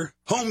anywhere.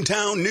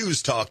 Hometown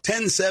News Talk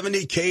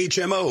 1070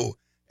 KHMO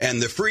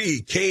and the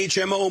free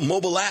KHMO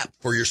mobile app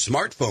for your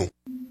smartphone.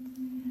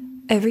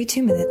 Every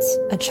 2 minutes,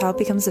 a child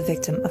becomes a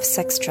victim of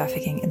sex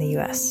trafficking in the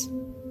U.S.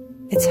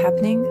 It's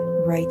happening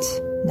right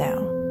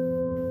now.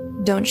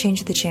 Don't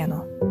change the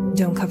channel.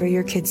 Don't cover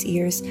your kids'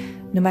 ears,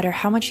 no matter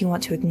how much you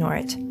want to ignore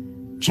it.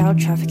 Child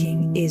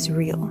trafficking is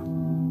real.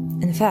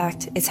 In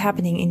fact, it's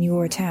happening in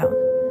your town.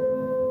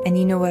 And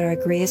you know what our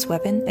greatest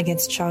weapon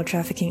against child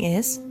trafficking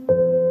is?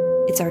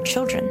 It's our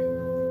children.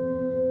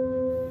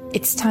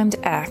 It's time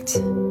to act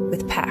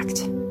with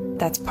PACT.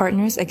 That's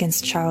Partners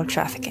Against Child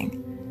Trafficking.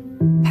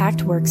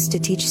 PACT works to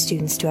teach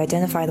students to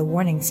identify the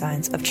warning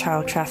signs of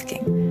child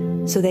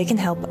trafficking so they can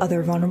help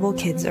other vulnerable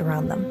kids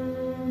around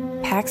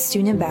them. PACT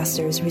student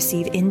ambassadors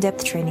receive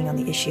in-depth training on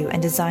the issue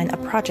and design a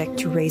project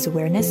to raise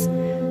awareness,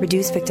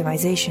 reduce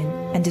victimization,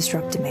 and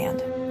disrupt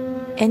demand.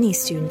 Any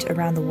student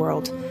around the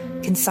world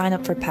can sign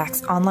up for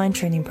PACT's online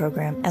training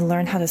program and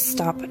learn how to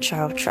stop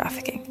child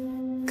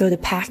trafficking. Go to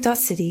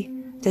pact.city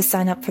to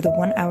sign up for the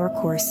 1-hour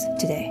course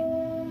today.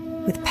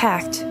 With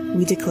PACT,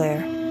 we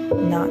declare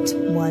not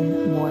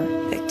one more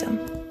victim.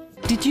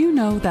 Did you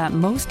know that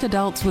most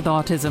adults with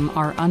autism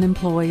are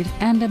unemployed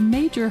and a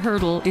major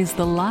hurdle is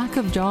the lack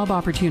of job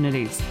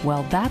opportunities?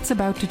 Well, that's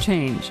about to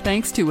change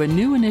thanks to a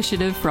new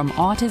initiative from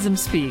Autism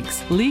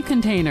Speaks, Lee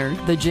Container,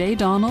 the J.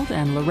 Donald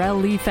and Laurel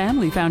Lee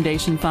Family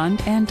Foundation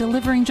Fund, and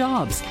Delivering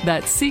Jobs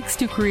that seeks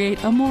to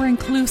create a more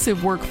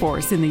inclusive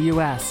workforce in the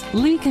U.S.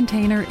 Lee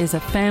Container is a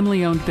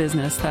family-owned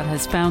business that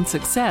has found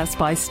success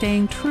by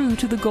staying true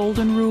to the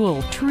golden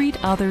rule: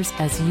 treat others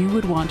as you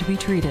would want to be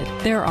treated.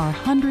 There are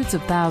hundreds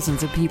of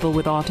thousands of people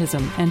with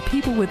autism and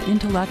people with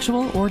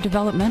intellectual or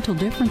developmental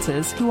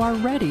differences who are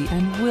ready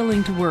and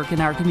willing to work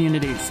in our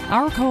communities.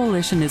 Our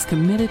coalition is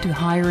committed to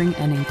hiring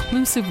an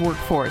inclusive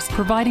workforce,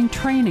 providing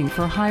training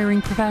for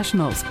hiring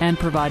professionals, and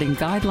providing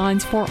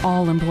guidelines for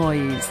all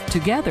employees.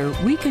 Together,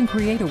 we can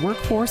create a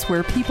workforce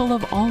where people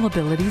of all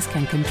abilities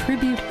can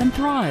contribute and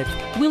thrive.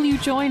 Will you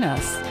join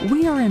us?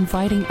 We are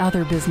inviting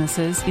other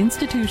businesses,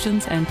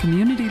 institutions, and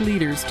community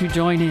leaders to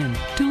join in.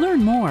 To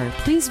learn more,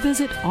 please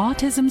visit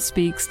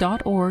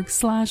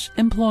autismspeaks.org/employment.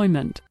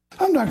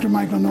 I'm Dr.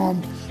 Michael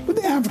Norm with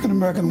the African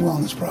American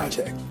Wellness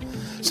Project.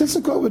 Since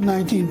the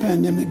COVID-19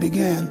 pandemic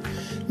began,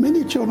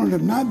 many children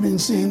have not been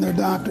seeing their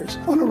doctors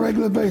on a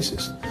regular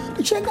basis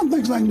to check on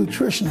things like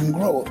nutrition and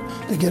growth,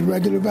 to get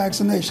regular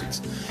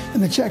vaccinations,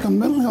 and to check on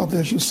mental health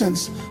issues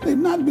since they've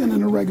not been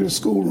in a regular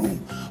schoolroom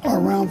or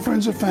around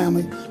friends or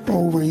family for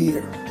over a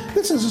year.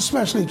 This is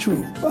especially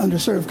true for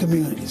underserved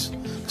communities.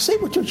 To see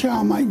what your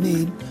child might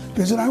need,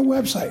 visit our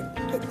website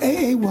at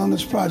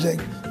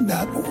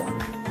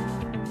aawellnessproject.org.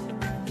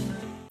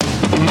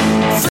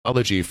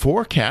 Meteorology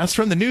forecast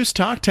from the News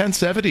Talk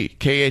 1070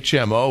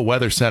 KHMO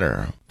Weather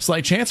Center.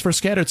 Slight chance for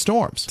scattered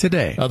storms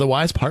today.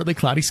 Otherwise, partly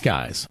cloudy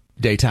skies.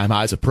 Daytime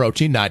highs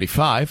approaching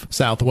 95.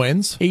 South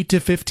winds 8 to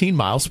 15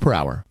 miles per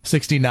hour.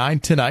 69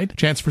 tonight.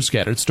 Chance for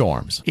scattered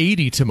storms.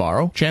 80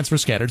 tomorrow. Chance for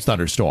scattered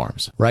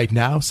thunderstorms. Right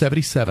now,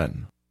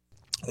 77.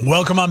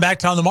 Welcome on back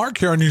to On the Mark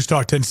here on News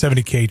Talk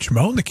 1070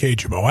 KHMO and the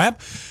KHMO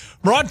app.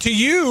 Brought to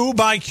you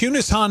by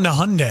Kunis Honda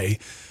Hyundai.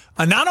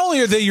 Not only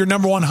are they your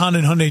number one Honda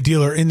and Hyundai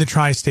dealer in the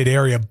tri-state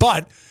area,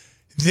 but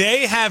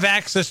they have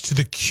access to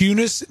the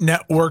Kunis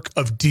network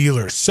of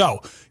dealers.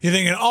 So you're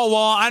thinking, oh,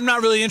 well, I'm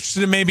not really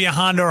interested in maybe a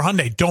Honda or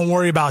Hyundai. Don't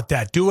worry about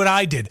that. Do what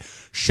I did.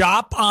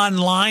 Shop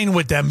online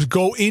with them.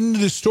 Go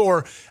into the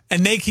store,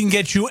 and they can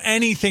get you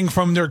anything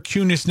from their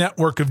Kunis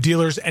network of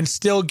dealers and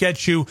still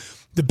get you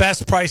the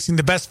best pricing,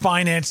 the best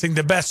financing,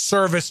 the best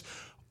service,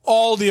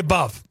 all the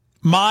above.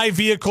 My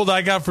vehicle that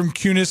I got from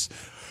Kunis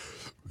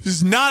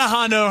is not a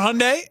Honda or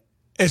Hyundai.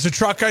 It's a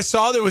truck I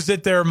saw that was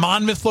at their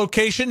Monmouth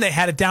location. They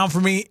had it down for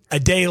me a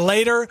day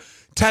later.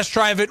 Test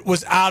drive it,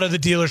 was out of the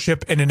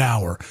dealership in an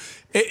hour.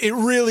 It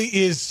really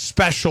is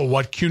special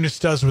what Kunis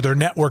does with their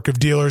network of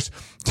dealers.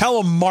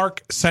 Tell them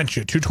Mark sent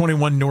you,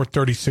 221 North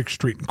 36th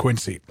Street in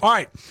Quincy. All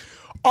right,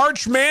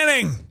 Arch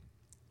Manning,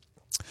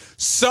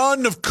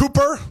 son of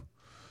Cooper,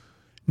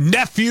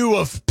 nephew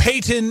of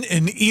Peyton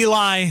and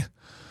Eli,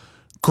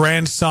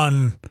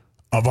 grandson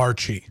of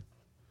Archie.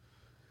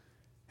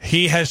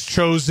 He has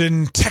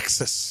chosen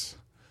Texas.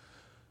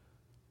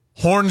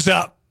 Horns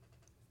up.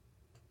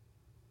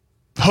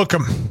 Hook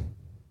 'em.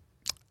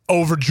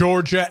 Over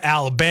Georgia,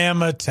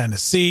 Alabama,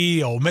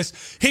 Tennessee, Ole Miss.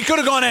 He could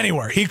have gone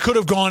anywhere.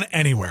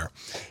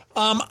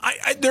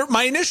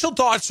 My initial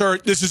thoughts are,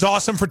 this is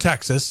awesome for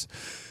Texas.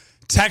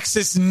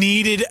 Texas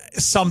needed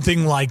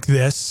something like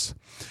this.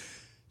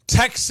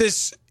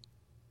 Texas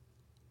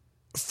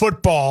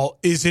football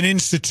is an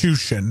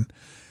institution.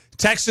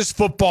 Texas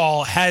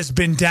football has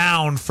been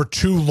down for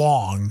too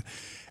long.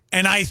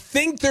 And I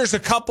think there's a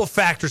couple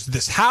factors to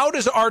this. How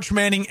does Arch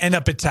Manning end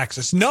up at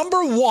Texas?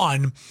 Number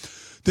one,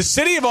 the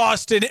city of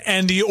Austin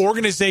and the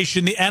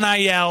organization, the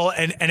NIL,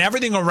 and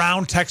everything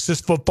around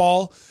Texas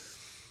football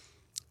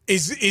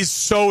is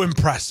so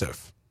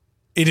impressive.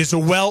 It is a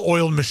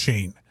well-oiled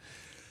machine.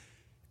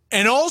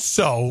 And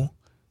also,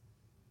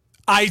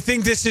 I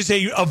think this is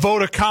a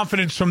vote of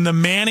confidence from the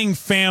Manning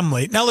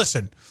family. Now,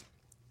 listen,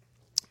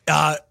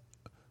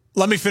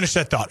 let me finish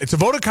that thought. It's a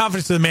vote of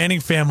confidence to the Manning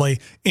family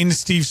in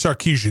Steve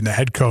Sarkisian, the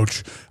head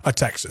coach of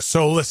Texas.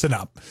 So listen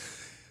up.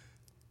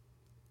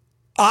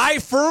 I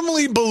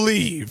firmly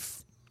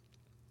believe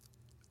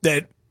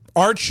that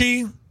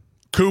Archie,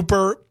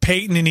 Cooper,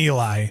 Peyton, and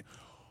Eli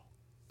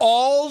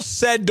all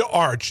said to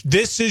Arch,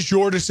 this is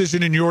your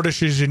decision and your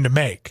decision to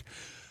make.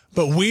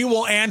 But we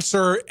will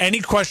answer any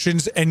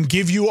questions and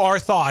give you our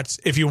thoughts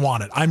if you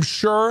want it. I'm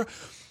sure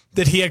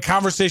that he had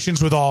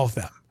conversations with all of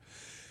them.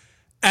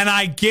 And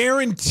I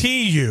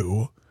guarantee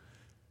you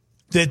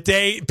that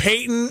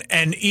Peyton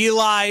and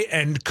Eli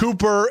and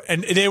Cooper,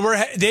 and they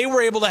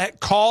were able to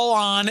call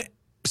on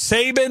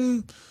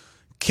Saban,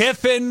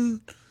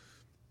 Kiffin,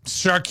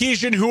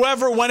 Sarkisian,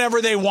 whoever,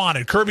 whenever they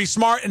wanted, Kirby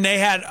Smart, and they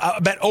had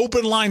about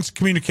open lines of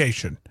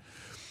communication.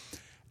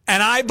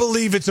 And I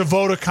believe it's a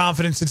vote of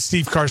confidence in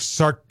Steve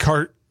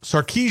Sarkisian,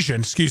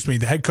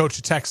 the head coach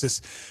of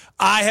Texas.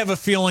 I have a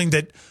feeling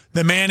that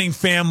the Manning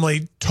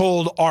family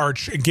told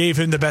Arch and gave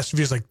him the best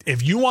reviews. Like,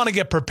 if you want to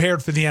get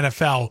prepared for the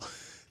NFL,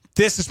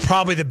 this is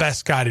probably the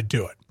best guy to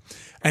do it.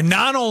 And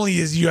not only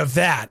is you have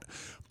that,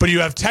 but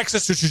you have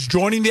Texas, which is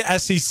joining the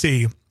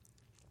SEC.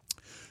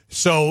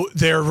 So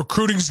their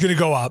recruiting is going to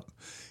go up.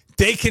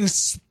 They can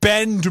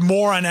spend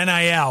more on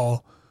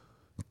NIL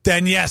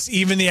than, yes,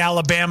 even the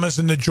Alabamas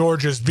and the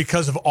Georgias,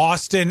 because of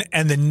Austin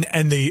and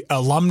the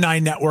alumni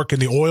network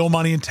and the oil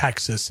money in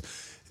Texas.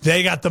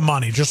 They got the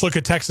money. Just look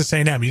at Texas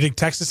A&M. You think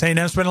Texas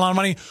A&M spent a lot of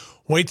money?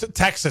 Wait till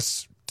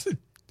Texas.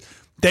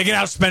 They can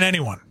outspend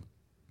anyone.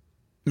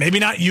 Maybe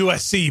not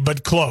USC,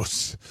 but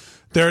close.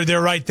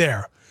 They're right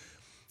there.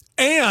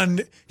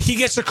 And he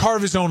gets to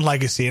carve his own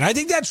legacy. And I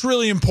think that's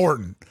really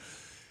important.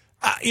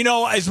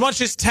 As much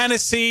as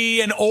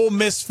Tennessee and Ole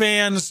Miss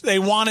fans, they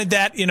wanted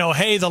that,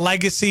 hey, the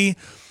legacy.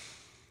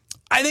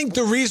 I think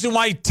the reason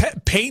why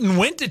Peyton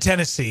went to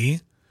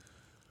Tennessee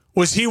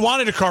was he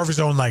wanted to carve his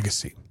own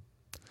legacy.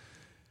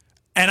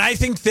 And I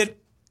think that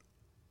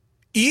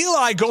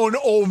Eli going to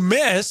Ole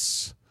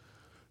Miss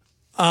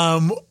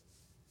was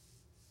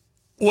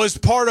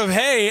part of,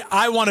 hey,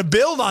 I want to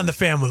build on the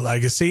family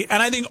legacy.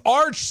 And I think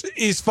Arch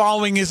is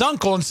following his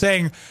uncle and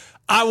saying,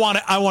 I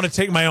want to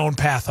take my own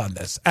path on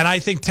this. And I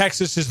think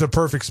Texas is the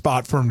perfect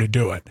spot for him to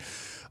do it.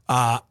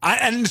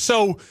 And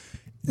so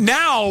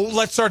now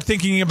let's start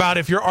thinking about,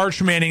 if you're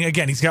Arch Manning,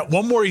 again, he's got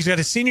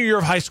a senior year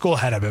of high school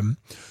ahead of him.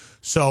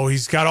 So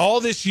he's got all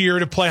this year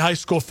to play high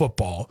school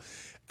football.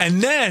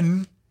 And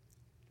then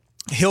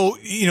he'll,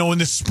 in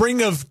the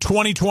spring of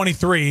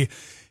 2023,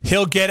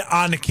 he'll get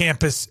on the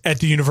campus at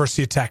the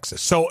University of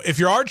Texas. So if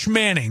you're Arch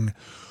Manning,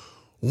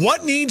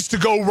 what needs to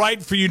go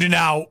right for you to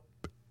now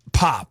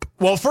pop?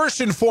 Well, first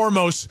and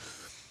foremost,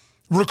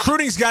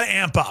 recruiting's got to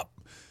amp up.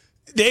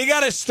 They got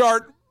to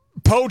start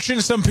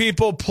poaching some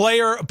people,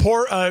 transfer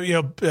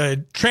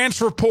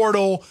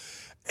portal,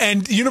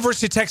 and the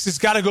University of Texas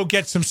got to go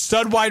get some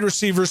stud wide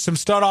receivers, some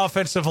stud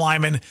offensive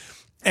linemen,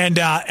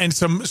 and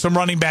some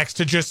running backs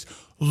to just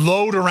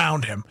load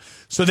around him.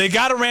 So they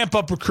got to ramp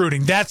up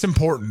recruiting. That's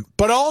important.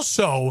 But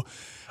also,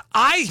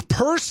 I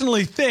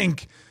personally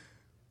think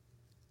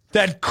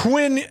that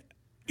Quinn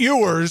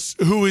Ewers,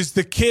 who is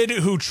the kid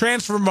who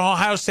transferred from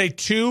Ohio State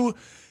to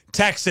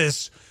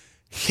Texas,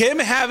 him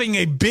having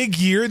a big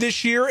year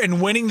this year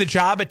and winning the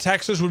job at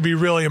Texas would be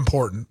really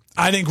important.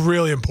 I think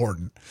really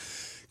important.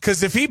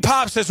 Because if he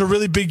pops as a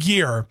really big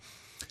year,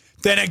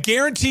 then it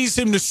guarantees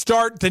him to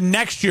start the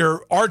next year,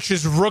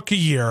 Arch's rookie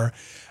year.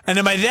 And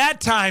then by that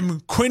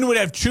time, Quinn would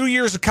have 2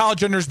 years of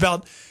college under his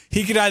belt.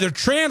 He could either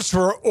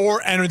transfer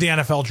or enter the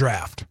NFL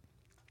draft.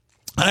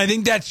 And I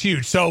think that's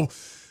huge. So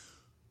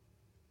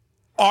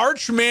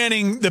Arch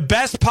Manning, the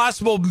best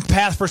possible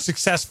path for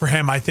success for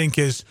him, I think,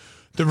 is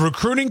the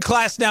recruiting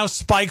class now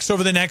spikes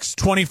over the next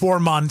 24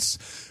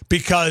 months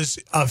because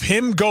of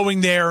him going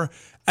there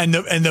and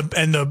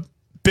the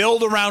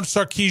build around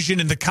Sarkisian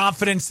and the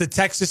confidence that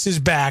Texas is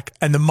back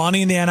and the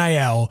money in the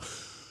NIL.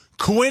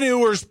 Quinn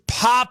Ewers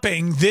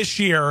popping this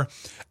year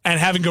and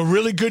having a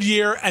really good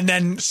year, and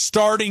then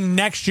starting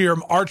next year,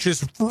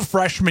 Arch's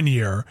freshman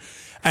year,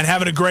 and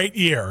having a great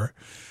year.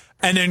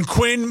 And then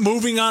Quinn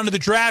moving on to the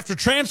draft or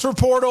transfer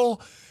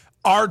portal,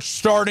 Arch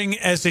starting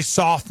as a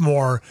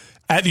sophomore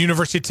at the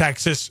University of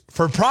Texas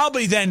for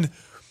probably then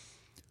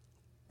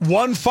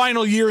one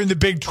final year in the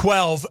Big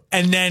 12,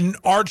 and then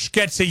Arch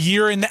gets a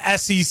year in the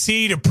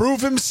SEC to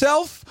prove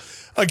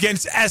himself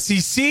against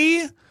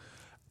SEC,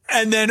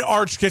 and then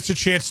Arch gets a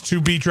chance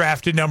to be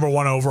drafted number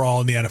 1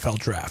 overall in the NFL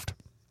draft.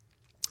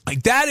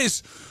 Like, that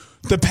is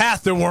the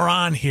path that we're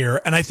on here,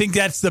 and I think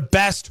that's the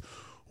best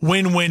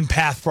win-win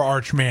path for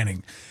Arch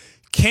Manning.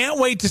 Can't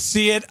wait to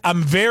see it.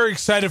 I'm very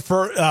excited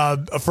for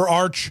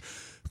Arch.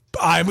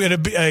 I'm going to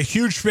be a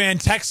huge fan.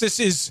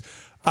 Texas is,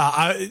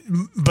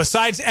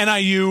 besides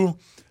NIU,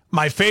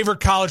 my favorite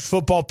college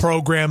football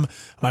program.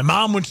 My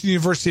mom went to the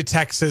University of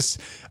Texas.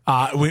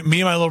 Me and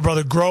my little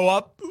brother grew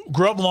up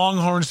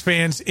Longhorns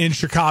fans in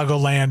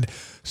Chicagoland.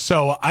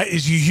 So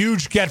it's a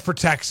huge get for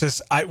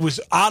Texas. I was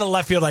out of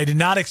left field. I did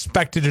not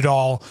expect it at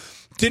all.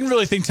 Didn't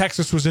really think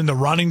Texas was in the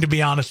running, to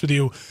be honest with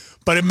you.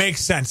 But it makes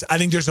sense. I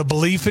think there's a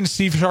belief in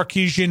Steve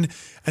Sarkisian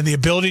and the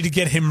ability to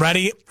get him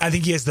ready. I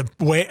think he has the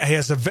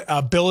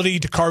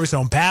ability to carve his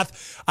own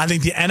path. I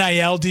think the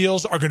NIL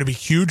deals are going to be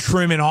huge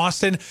for him in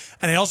Austin.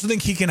 And I also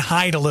think he can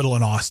hide a little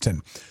in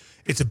Austin.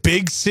 It's a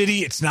big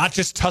city. It's not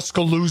just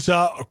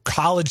Tuscaloosa or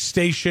College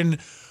Station.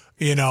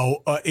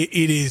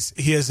 It's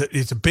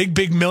a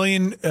big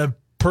million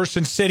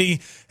person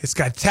city. It's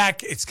got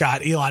tech. It's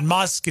got Elon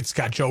Musk. It's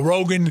got Joe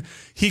Rogan.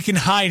 He can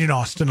hide in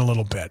Austin a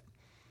little bit.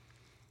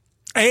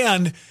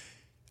 And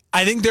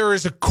I think there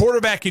is a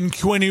quarterback in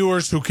Quinn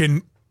Ewers who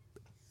can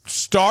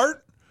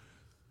start,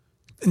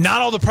 not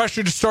all the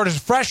pressure to start as a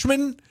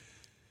freshman,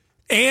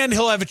 and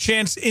he'll have a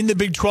chance in the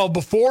Big 12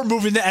 before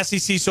moving to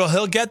SEC. So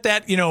he'll get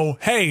that,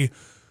 hey,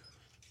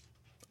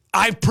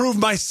 I proved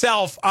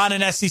myself on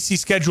an SEC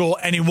schedule,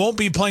 and he won't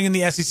be playing in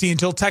the SEC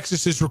until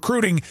Texas's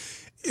recruiting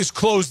is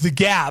closed the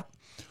gap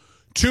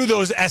to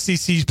those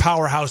SEC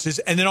powerhouses.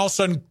 And then all of a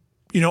sudden,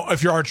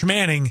 if you're Arch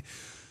Manning,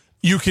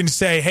 you can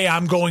say, hey,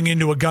 I'm going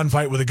into a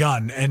gunfight with a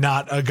gun and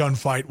not a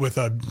gunfight with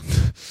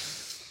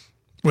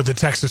the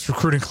Texas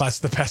recruiting class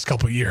the past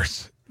couple of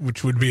years,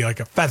 which would be like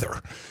a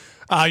feather.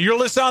 You're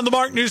listening on the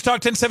Mark News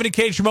Talk 1070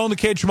 KHMO and the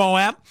KHMO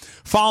app.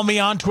 Follow me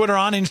on Twitter,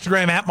 on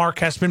Instagram, at Mark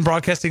Hespin,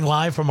 broadcasting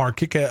live from our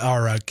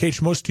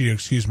KHMO studio,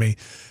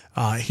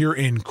 here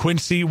in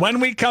Quincy. When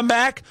we come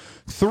back,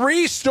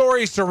 3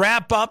 stories to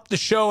wrap up the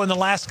show in the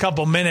last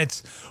couple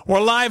minutes.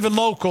 We're live and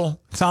local.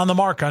 It's on the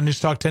Mark on News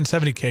Talk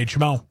 1070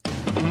 KHMO.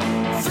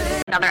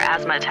 Another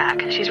asthma attack.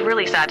 She's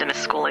really sad to miss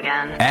school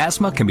again.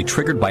 Asthma can be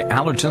triggered by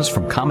allergens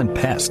from common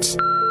pests.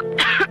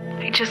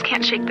 I just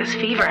can't shake this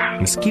fever.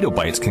 Mosquito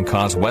bites can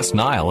cause West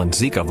Nile and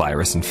Zika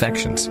virus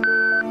infections.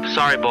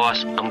 Sorry,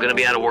 boss. I'm going to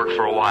be out of work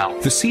for a while.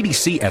 The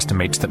CDC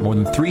estimates that more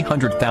than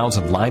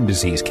 300,000 Lyme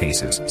disease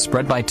cases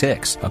spread by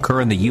ticks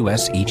occur in the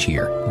U.S. each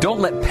year.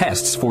 Don't let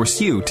pests force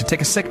you to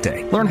take a sick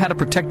day. Learn how to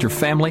protect your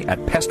family at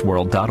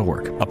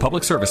pestworld.org. A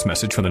public service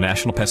message from the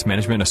National Pest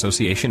Management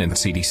Association and the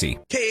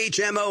CDC.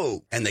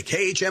 KHMO and the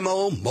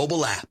KHMO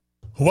mobile app.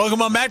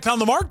 Welcome on back to On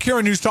the Mark here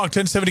on News Talk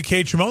 1070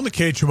 KHMO and the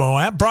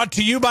KHMO app. Brought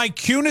to you by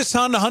Kunis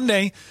Honda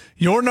Hyundai,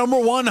 your number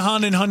one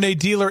Honda and Hyundai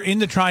dealer in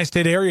the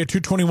tri-state area,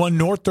 221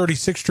 North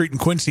 36th Street in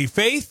Quincy.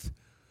 Faith,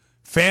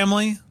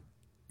 family,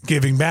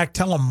 giving back.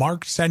 Tell them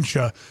Mark sent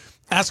you.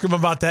 Ask them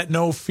about that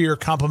No Fear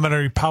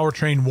complimentary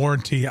powertrain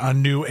warranty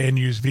on new and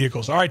used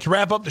vehicles. All right, to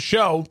wrap up the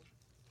show,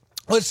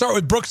 let's start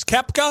with Brooks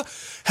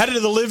Koepka, headed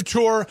to the Live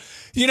Tour.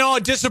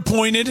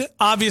 Disappointed.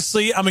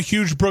 Obviously, I'm a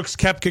huge Brooks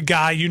Koepka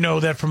guy. You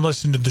know that from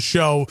listening to the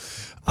show.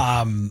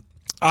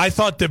 I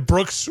thought that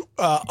Brooks,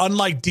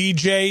 unlike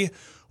DJ,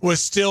 was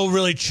still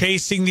really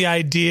chasing the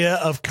idea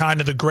of kind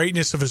of the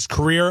greatness of his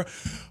career.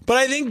 But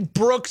I think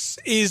Brooks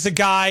is a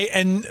guy,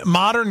 and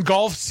modern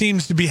golf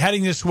seems to be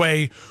heading this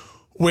way,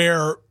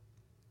 where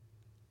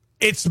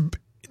it's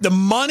the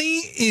money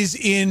is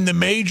in the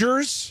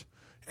majors,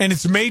 and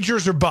it's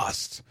majors or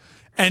bust.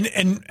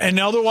 And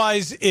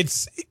otherwise,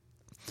 it's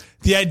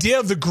the idea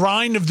of the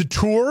grind of the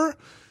tour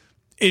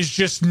is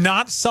just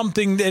not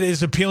something that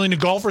is appealing to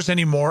golfers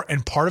anymore.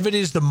 And part of it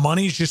is the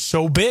money's just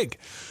so big.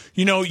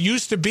 It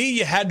used to be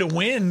you had to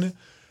win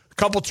a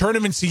couple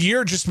tournaments a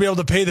year just to be able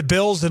to pay the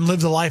bills and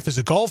live the life as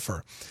a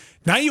golfer.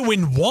 Now you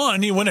win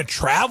one, you win a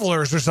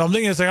Travelers or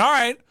something. And it's like, all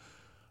right,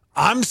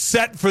 I'm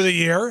set for the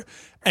year.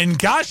 And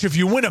gosh, if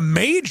you win a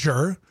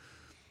major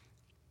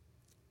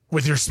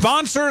with your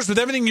sponsors, with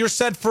everything, you're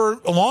set for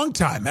a long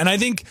time. And I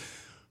think,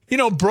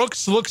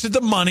 Brooks looks at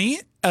the money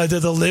that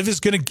the Live is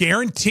going to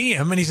guarantee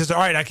him. And he says, all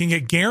right, I can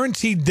get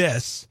guaranteed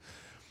this.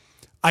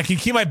 I can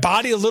keep my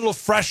body a little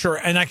fresher,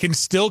 and I can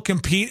still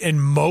compete in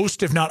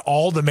most, if not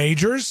all, the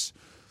majors.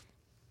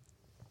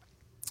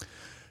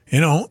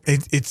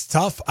 It's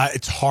tough.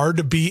 It's hard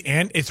to be,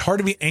 and it's hard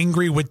to be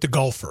angry with the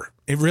golfer.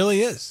 It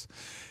really is.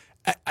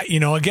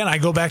 Again, I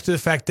go back to the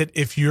fact that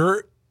if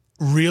you're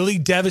really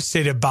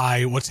devastated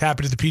by what's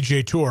happened to the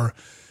PGA Tour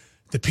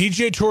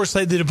is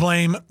slightly to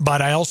blame,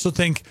 but I also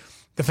think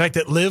the fact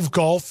that Live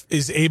Golf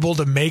is able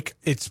to make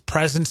its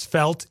presence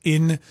felt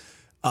in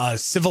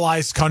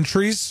civilized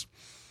countries,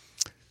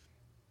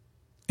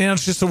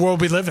 it's just the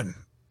world we live in,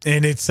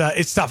 and it's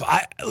tough.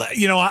 I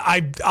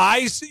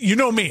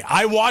me,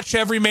 I watch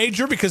every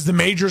major because the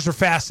majors are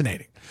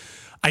fascinating.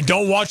 I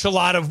don't watch a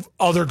lot of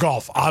other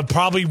golf. I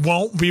probably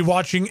won't be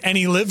watching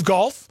any Live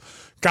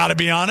Golf, gotta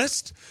be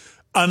honest,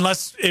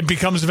 unless it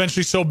becomes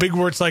eventually so big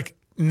where it's like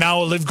now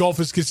Live Golf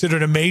is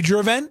considered a major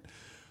event.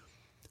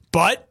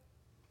 But,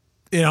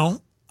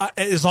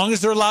 as long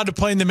as they're allowed to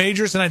play in the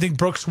majors, and I think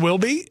Brooks will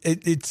be,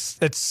 it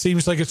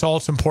seems like it's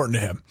important to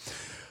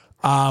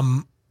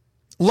him.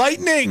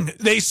 Lightning,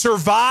 they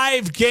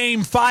survived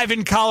Game 5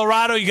 in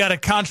Colorado. You got a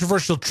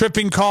controversial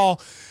tripping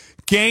call.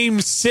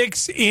 Game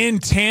 6 in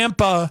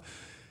Tampa.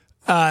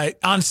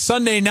 on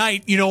Sunday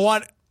night, you know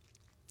what?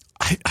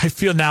 I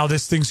feel now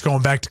this thing's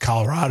going back to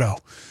Colorado.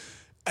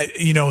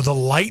 The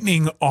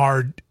Lightning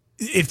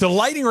if the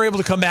Lightning are able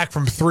to come back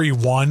from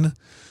 3-1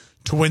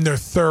 to win their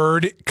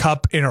third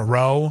cup in a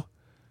row,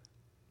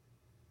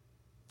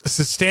 it's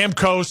the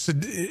Stamkos,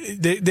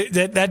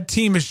 that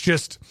team is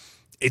just,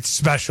 it's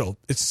special.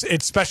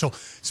 It's special.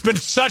 It's been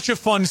such a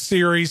fun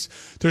series.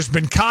 There's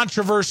been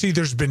controversy.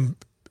 There's been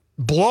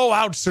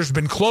blowouts. There's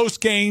been close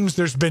games.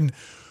 There's been,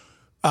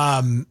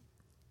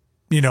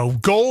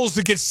 goals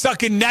that get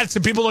stuck in nets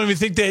and people don't even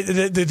think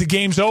that the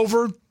game's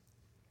over.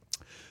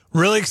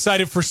 Really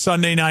excited for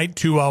Sunday night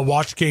to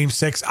watch Game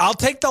 6. I'll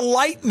take the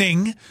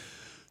Lightning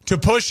to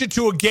push it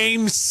to a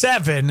Game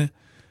 7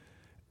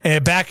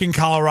 back in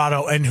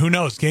Colorado. And who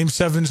knows? Game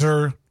 7s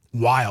are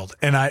wild.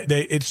 And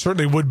it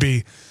certainly would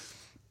be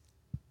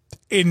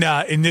in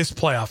this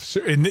playoffs,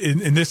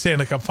 in this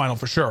Stanley Cup final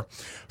for sure.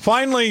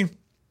 Finally,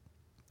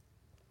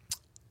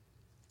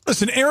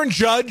 listen, Aaron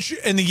Judge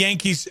and the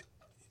Yankees,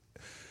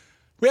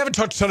 we haven't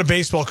talked a ton of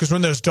baseball because we're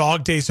in those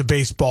dog days of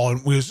baseball,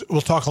 and we'll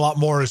talk a lot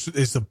more as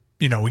the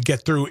we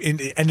get through in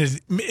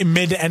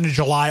mid to end of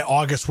July,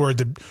 August, where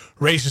the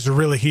races are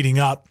really heating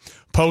up,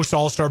 post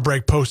All-Star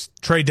break, post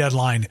trade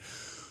deadline.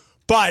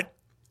 But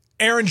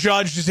Aaron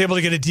Judge is able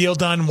to get a deal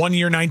done, 1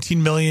 year, $19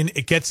 million.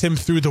 It gets him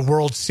through the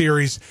World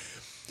Series.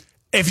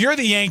 If you're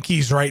the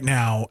Yankees right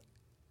now,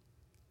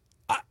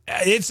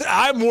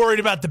 I'm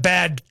worried about the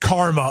bad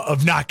karma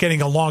of not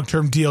getting a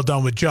long-term deal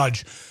done with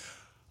Judge.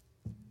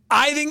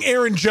 I think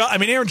Aaron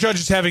Judge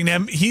is having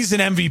he's an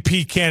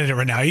MVP candidate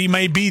right now. He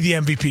may be the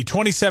MVP.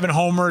 27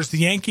 homers. The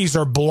Yankees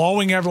are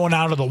blowing everyone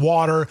out of the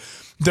water.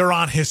 They're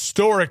on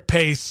historic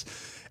pace.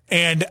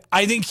 And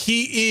I think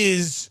he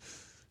is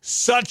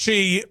such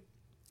a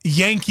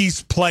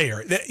Yankees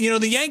player.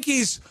 The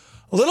Yankees,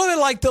 a little bit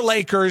like the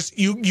Lakers,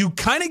 you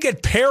kind of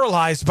get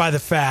paralyzed by the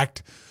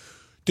fact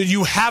that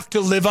you have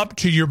to live up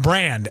to your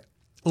brand.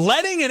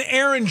 Letting an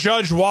Aaron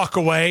Judge walk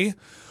away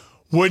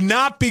would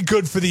not be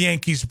good for the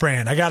Yankees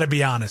brand. I got to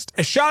be honest.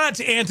 A shout out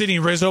to Anthony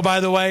Rizzo, by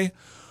the way.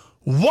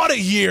 What a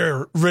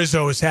year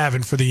Rizzo is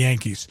having for the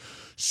Yankees.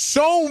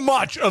 So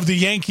much of the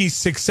Yankees'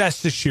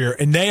 success this year,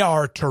 and they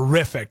are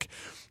terrific,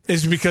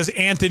 is because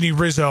Anthony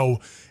Rizzo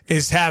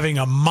is having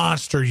a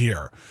monster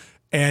year.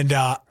 And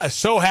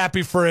so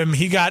happy for him.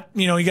 He got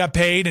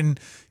paid, and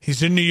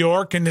he's in New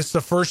York, and it's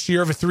the first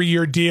year of a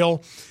 3-year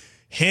deal.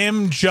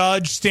 Him,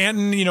 Judge,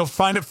 Stanton,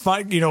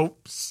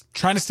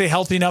 trying to stay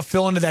healthy enough,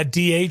 fill into that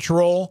DH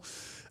role.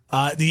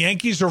 The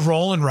Yankees are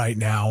rolling right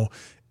now.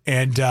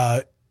 And,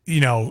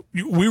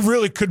 we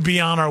really could be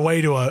on our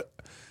way to a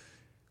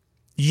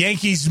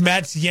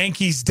Yankees-Mets,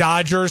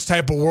 Yankees-Dodgers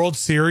type of World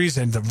Series,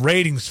 and the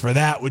ratings for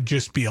that would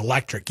just be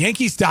electric.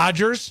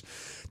 Yankees-Dodgers.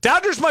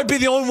 Dodgers might be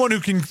the only one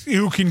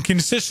who can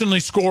consistently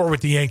score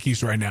with the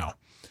Yankees right now.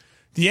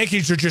 The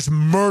Yankees are just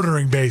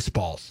murdering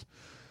baseballs.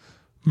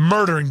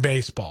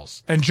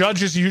 And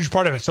Judge is a huge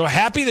part of it. So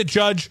happy that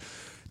Judge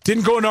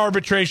didn't go into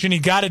arbitration. He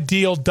got a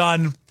deal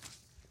done.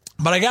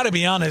 But I got to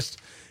be honest,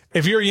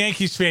 if you're a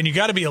Yankees fan, you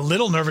got to be a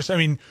little nervous. I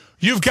mean,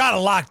 you've got to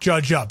lock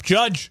Judge up.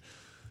 Judge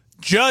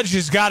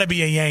has got to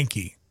be a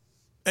Yankee.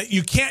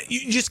 You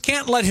just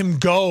can't let him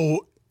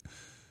go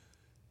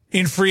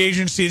in free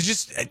agency.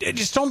 I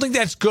just don't think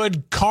that's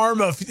good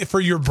karma for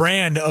your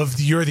brand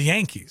of you're the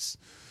Yankees.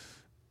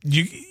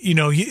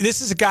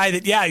 This is a guy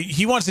that,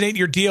 he wants an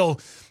 8-year deal.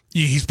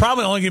 He's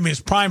probably only going to be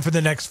his prime for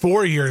the next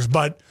 4 years,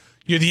 but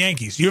you're the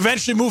Yankees. You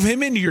eventually move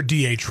him into your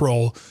DH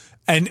role,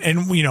 and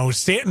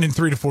Stanton in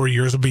 3 to 4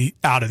 years will be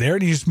out of there,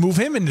 and you just move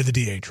him into the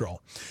DH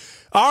role.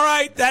 All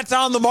right, that's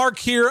On the Mark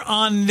here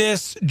on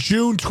this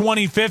June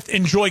 25th.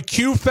 Enjoy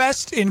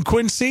Q-Fest in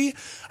Quincy.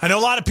 I know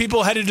a lot of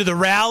people headed to the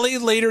rally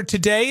later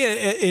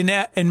today in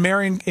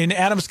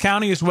Adams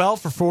County as well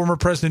for former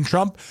President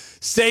Trump.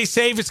 Stay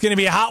safe. It's going to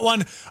be a hot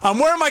one. I'm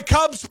wearing my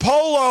Cubs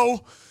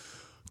polo.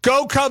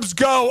 Go Cubs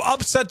go.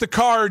 Upset the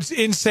Cards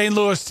in St.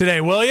 Louis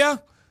today, will ya?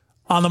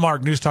 On the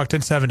Mark, News Talk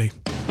 1070.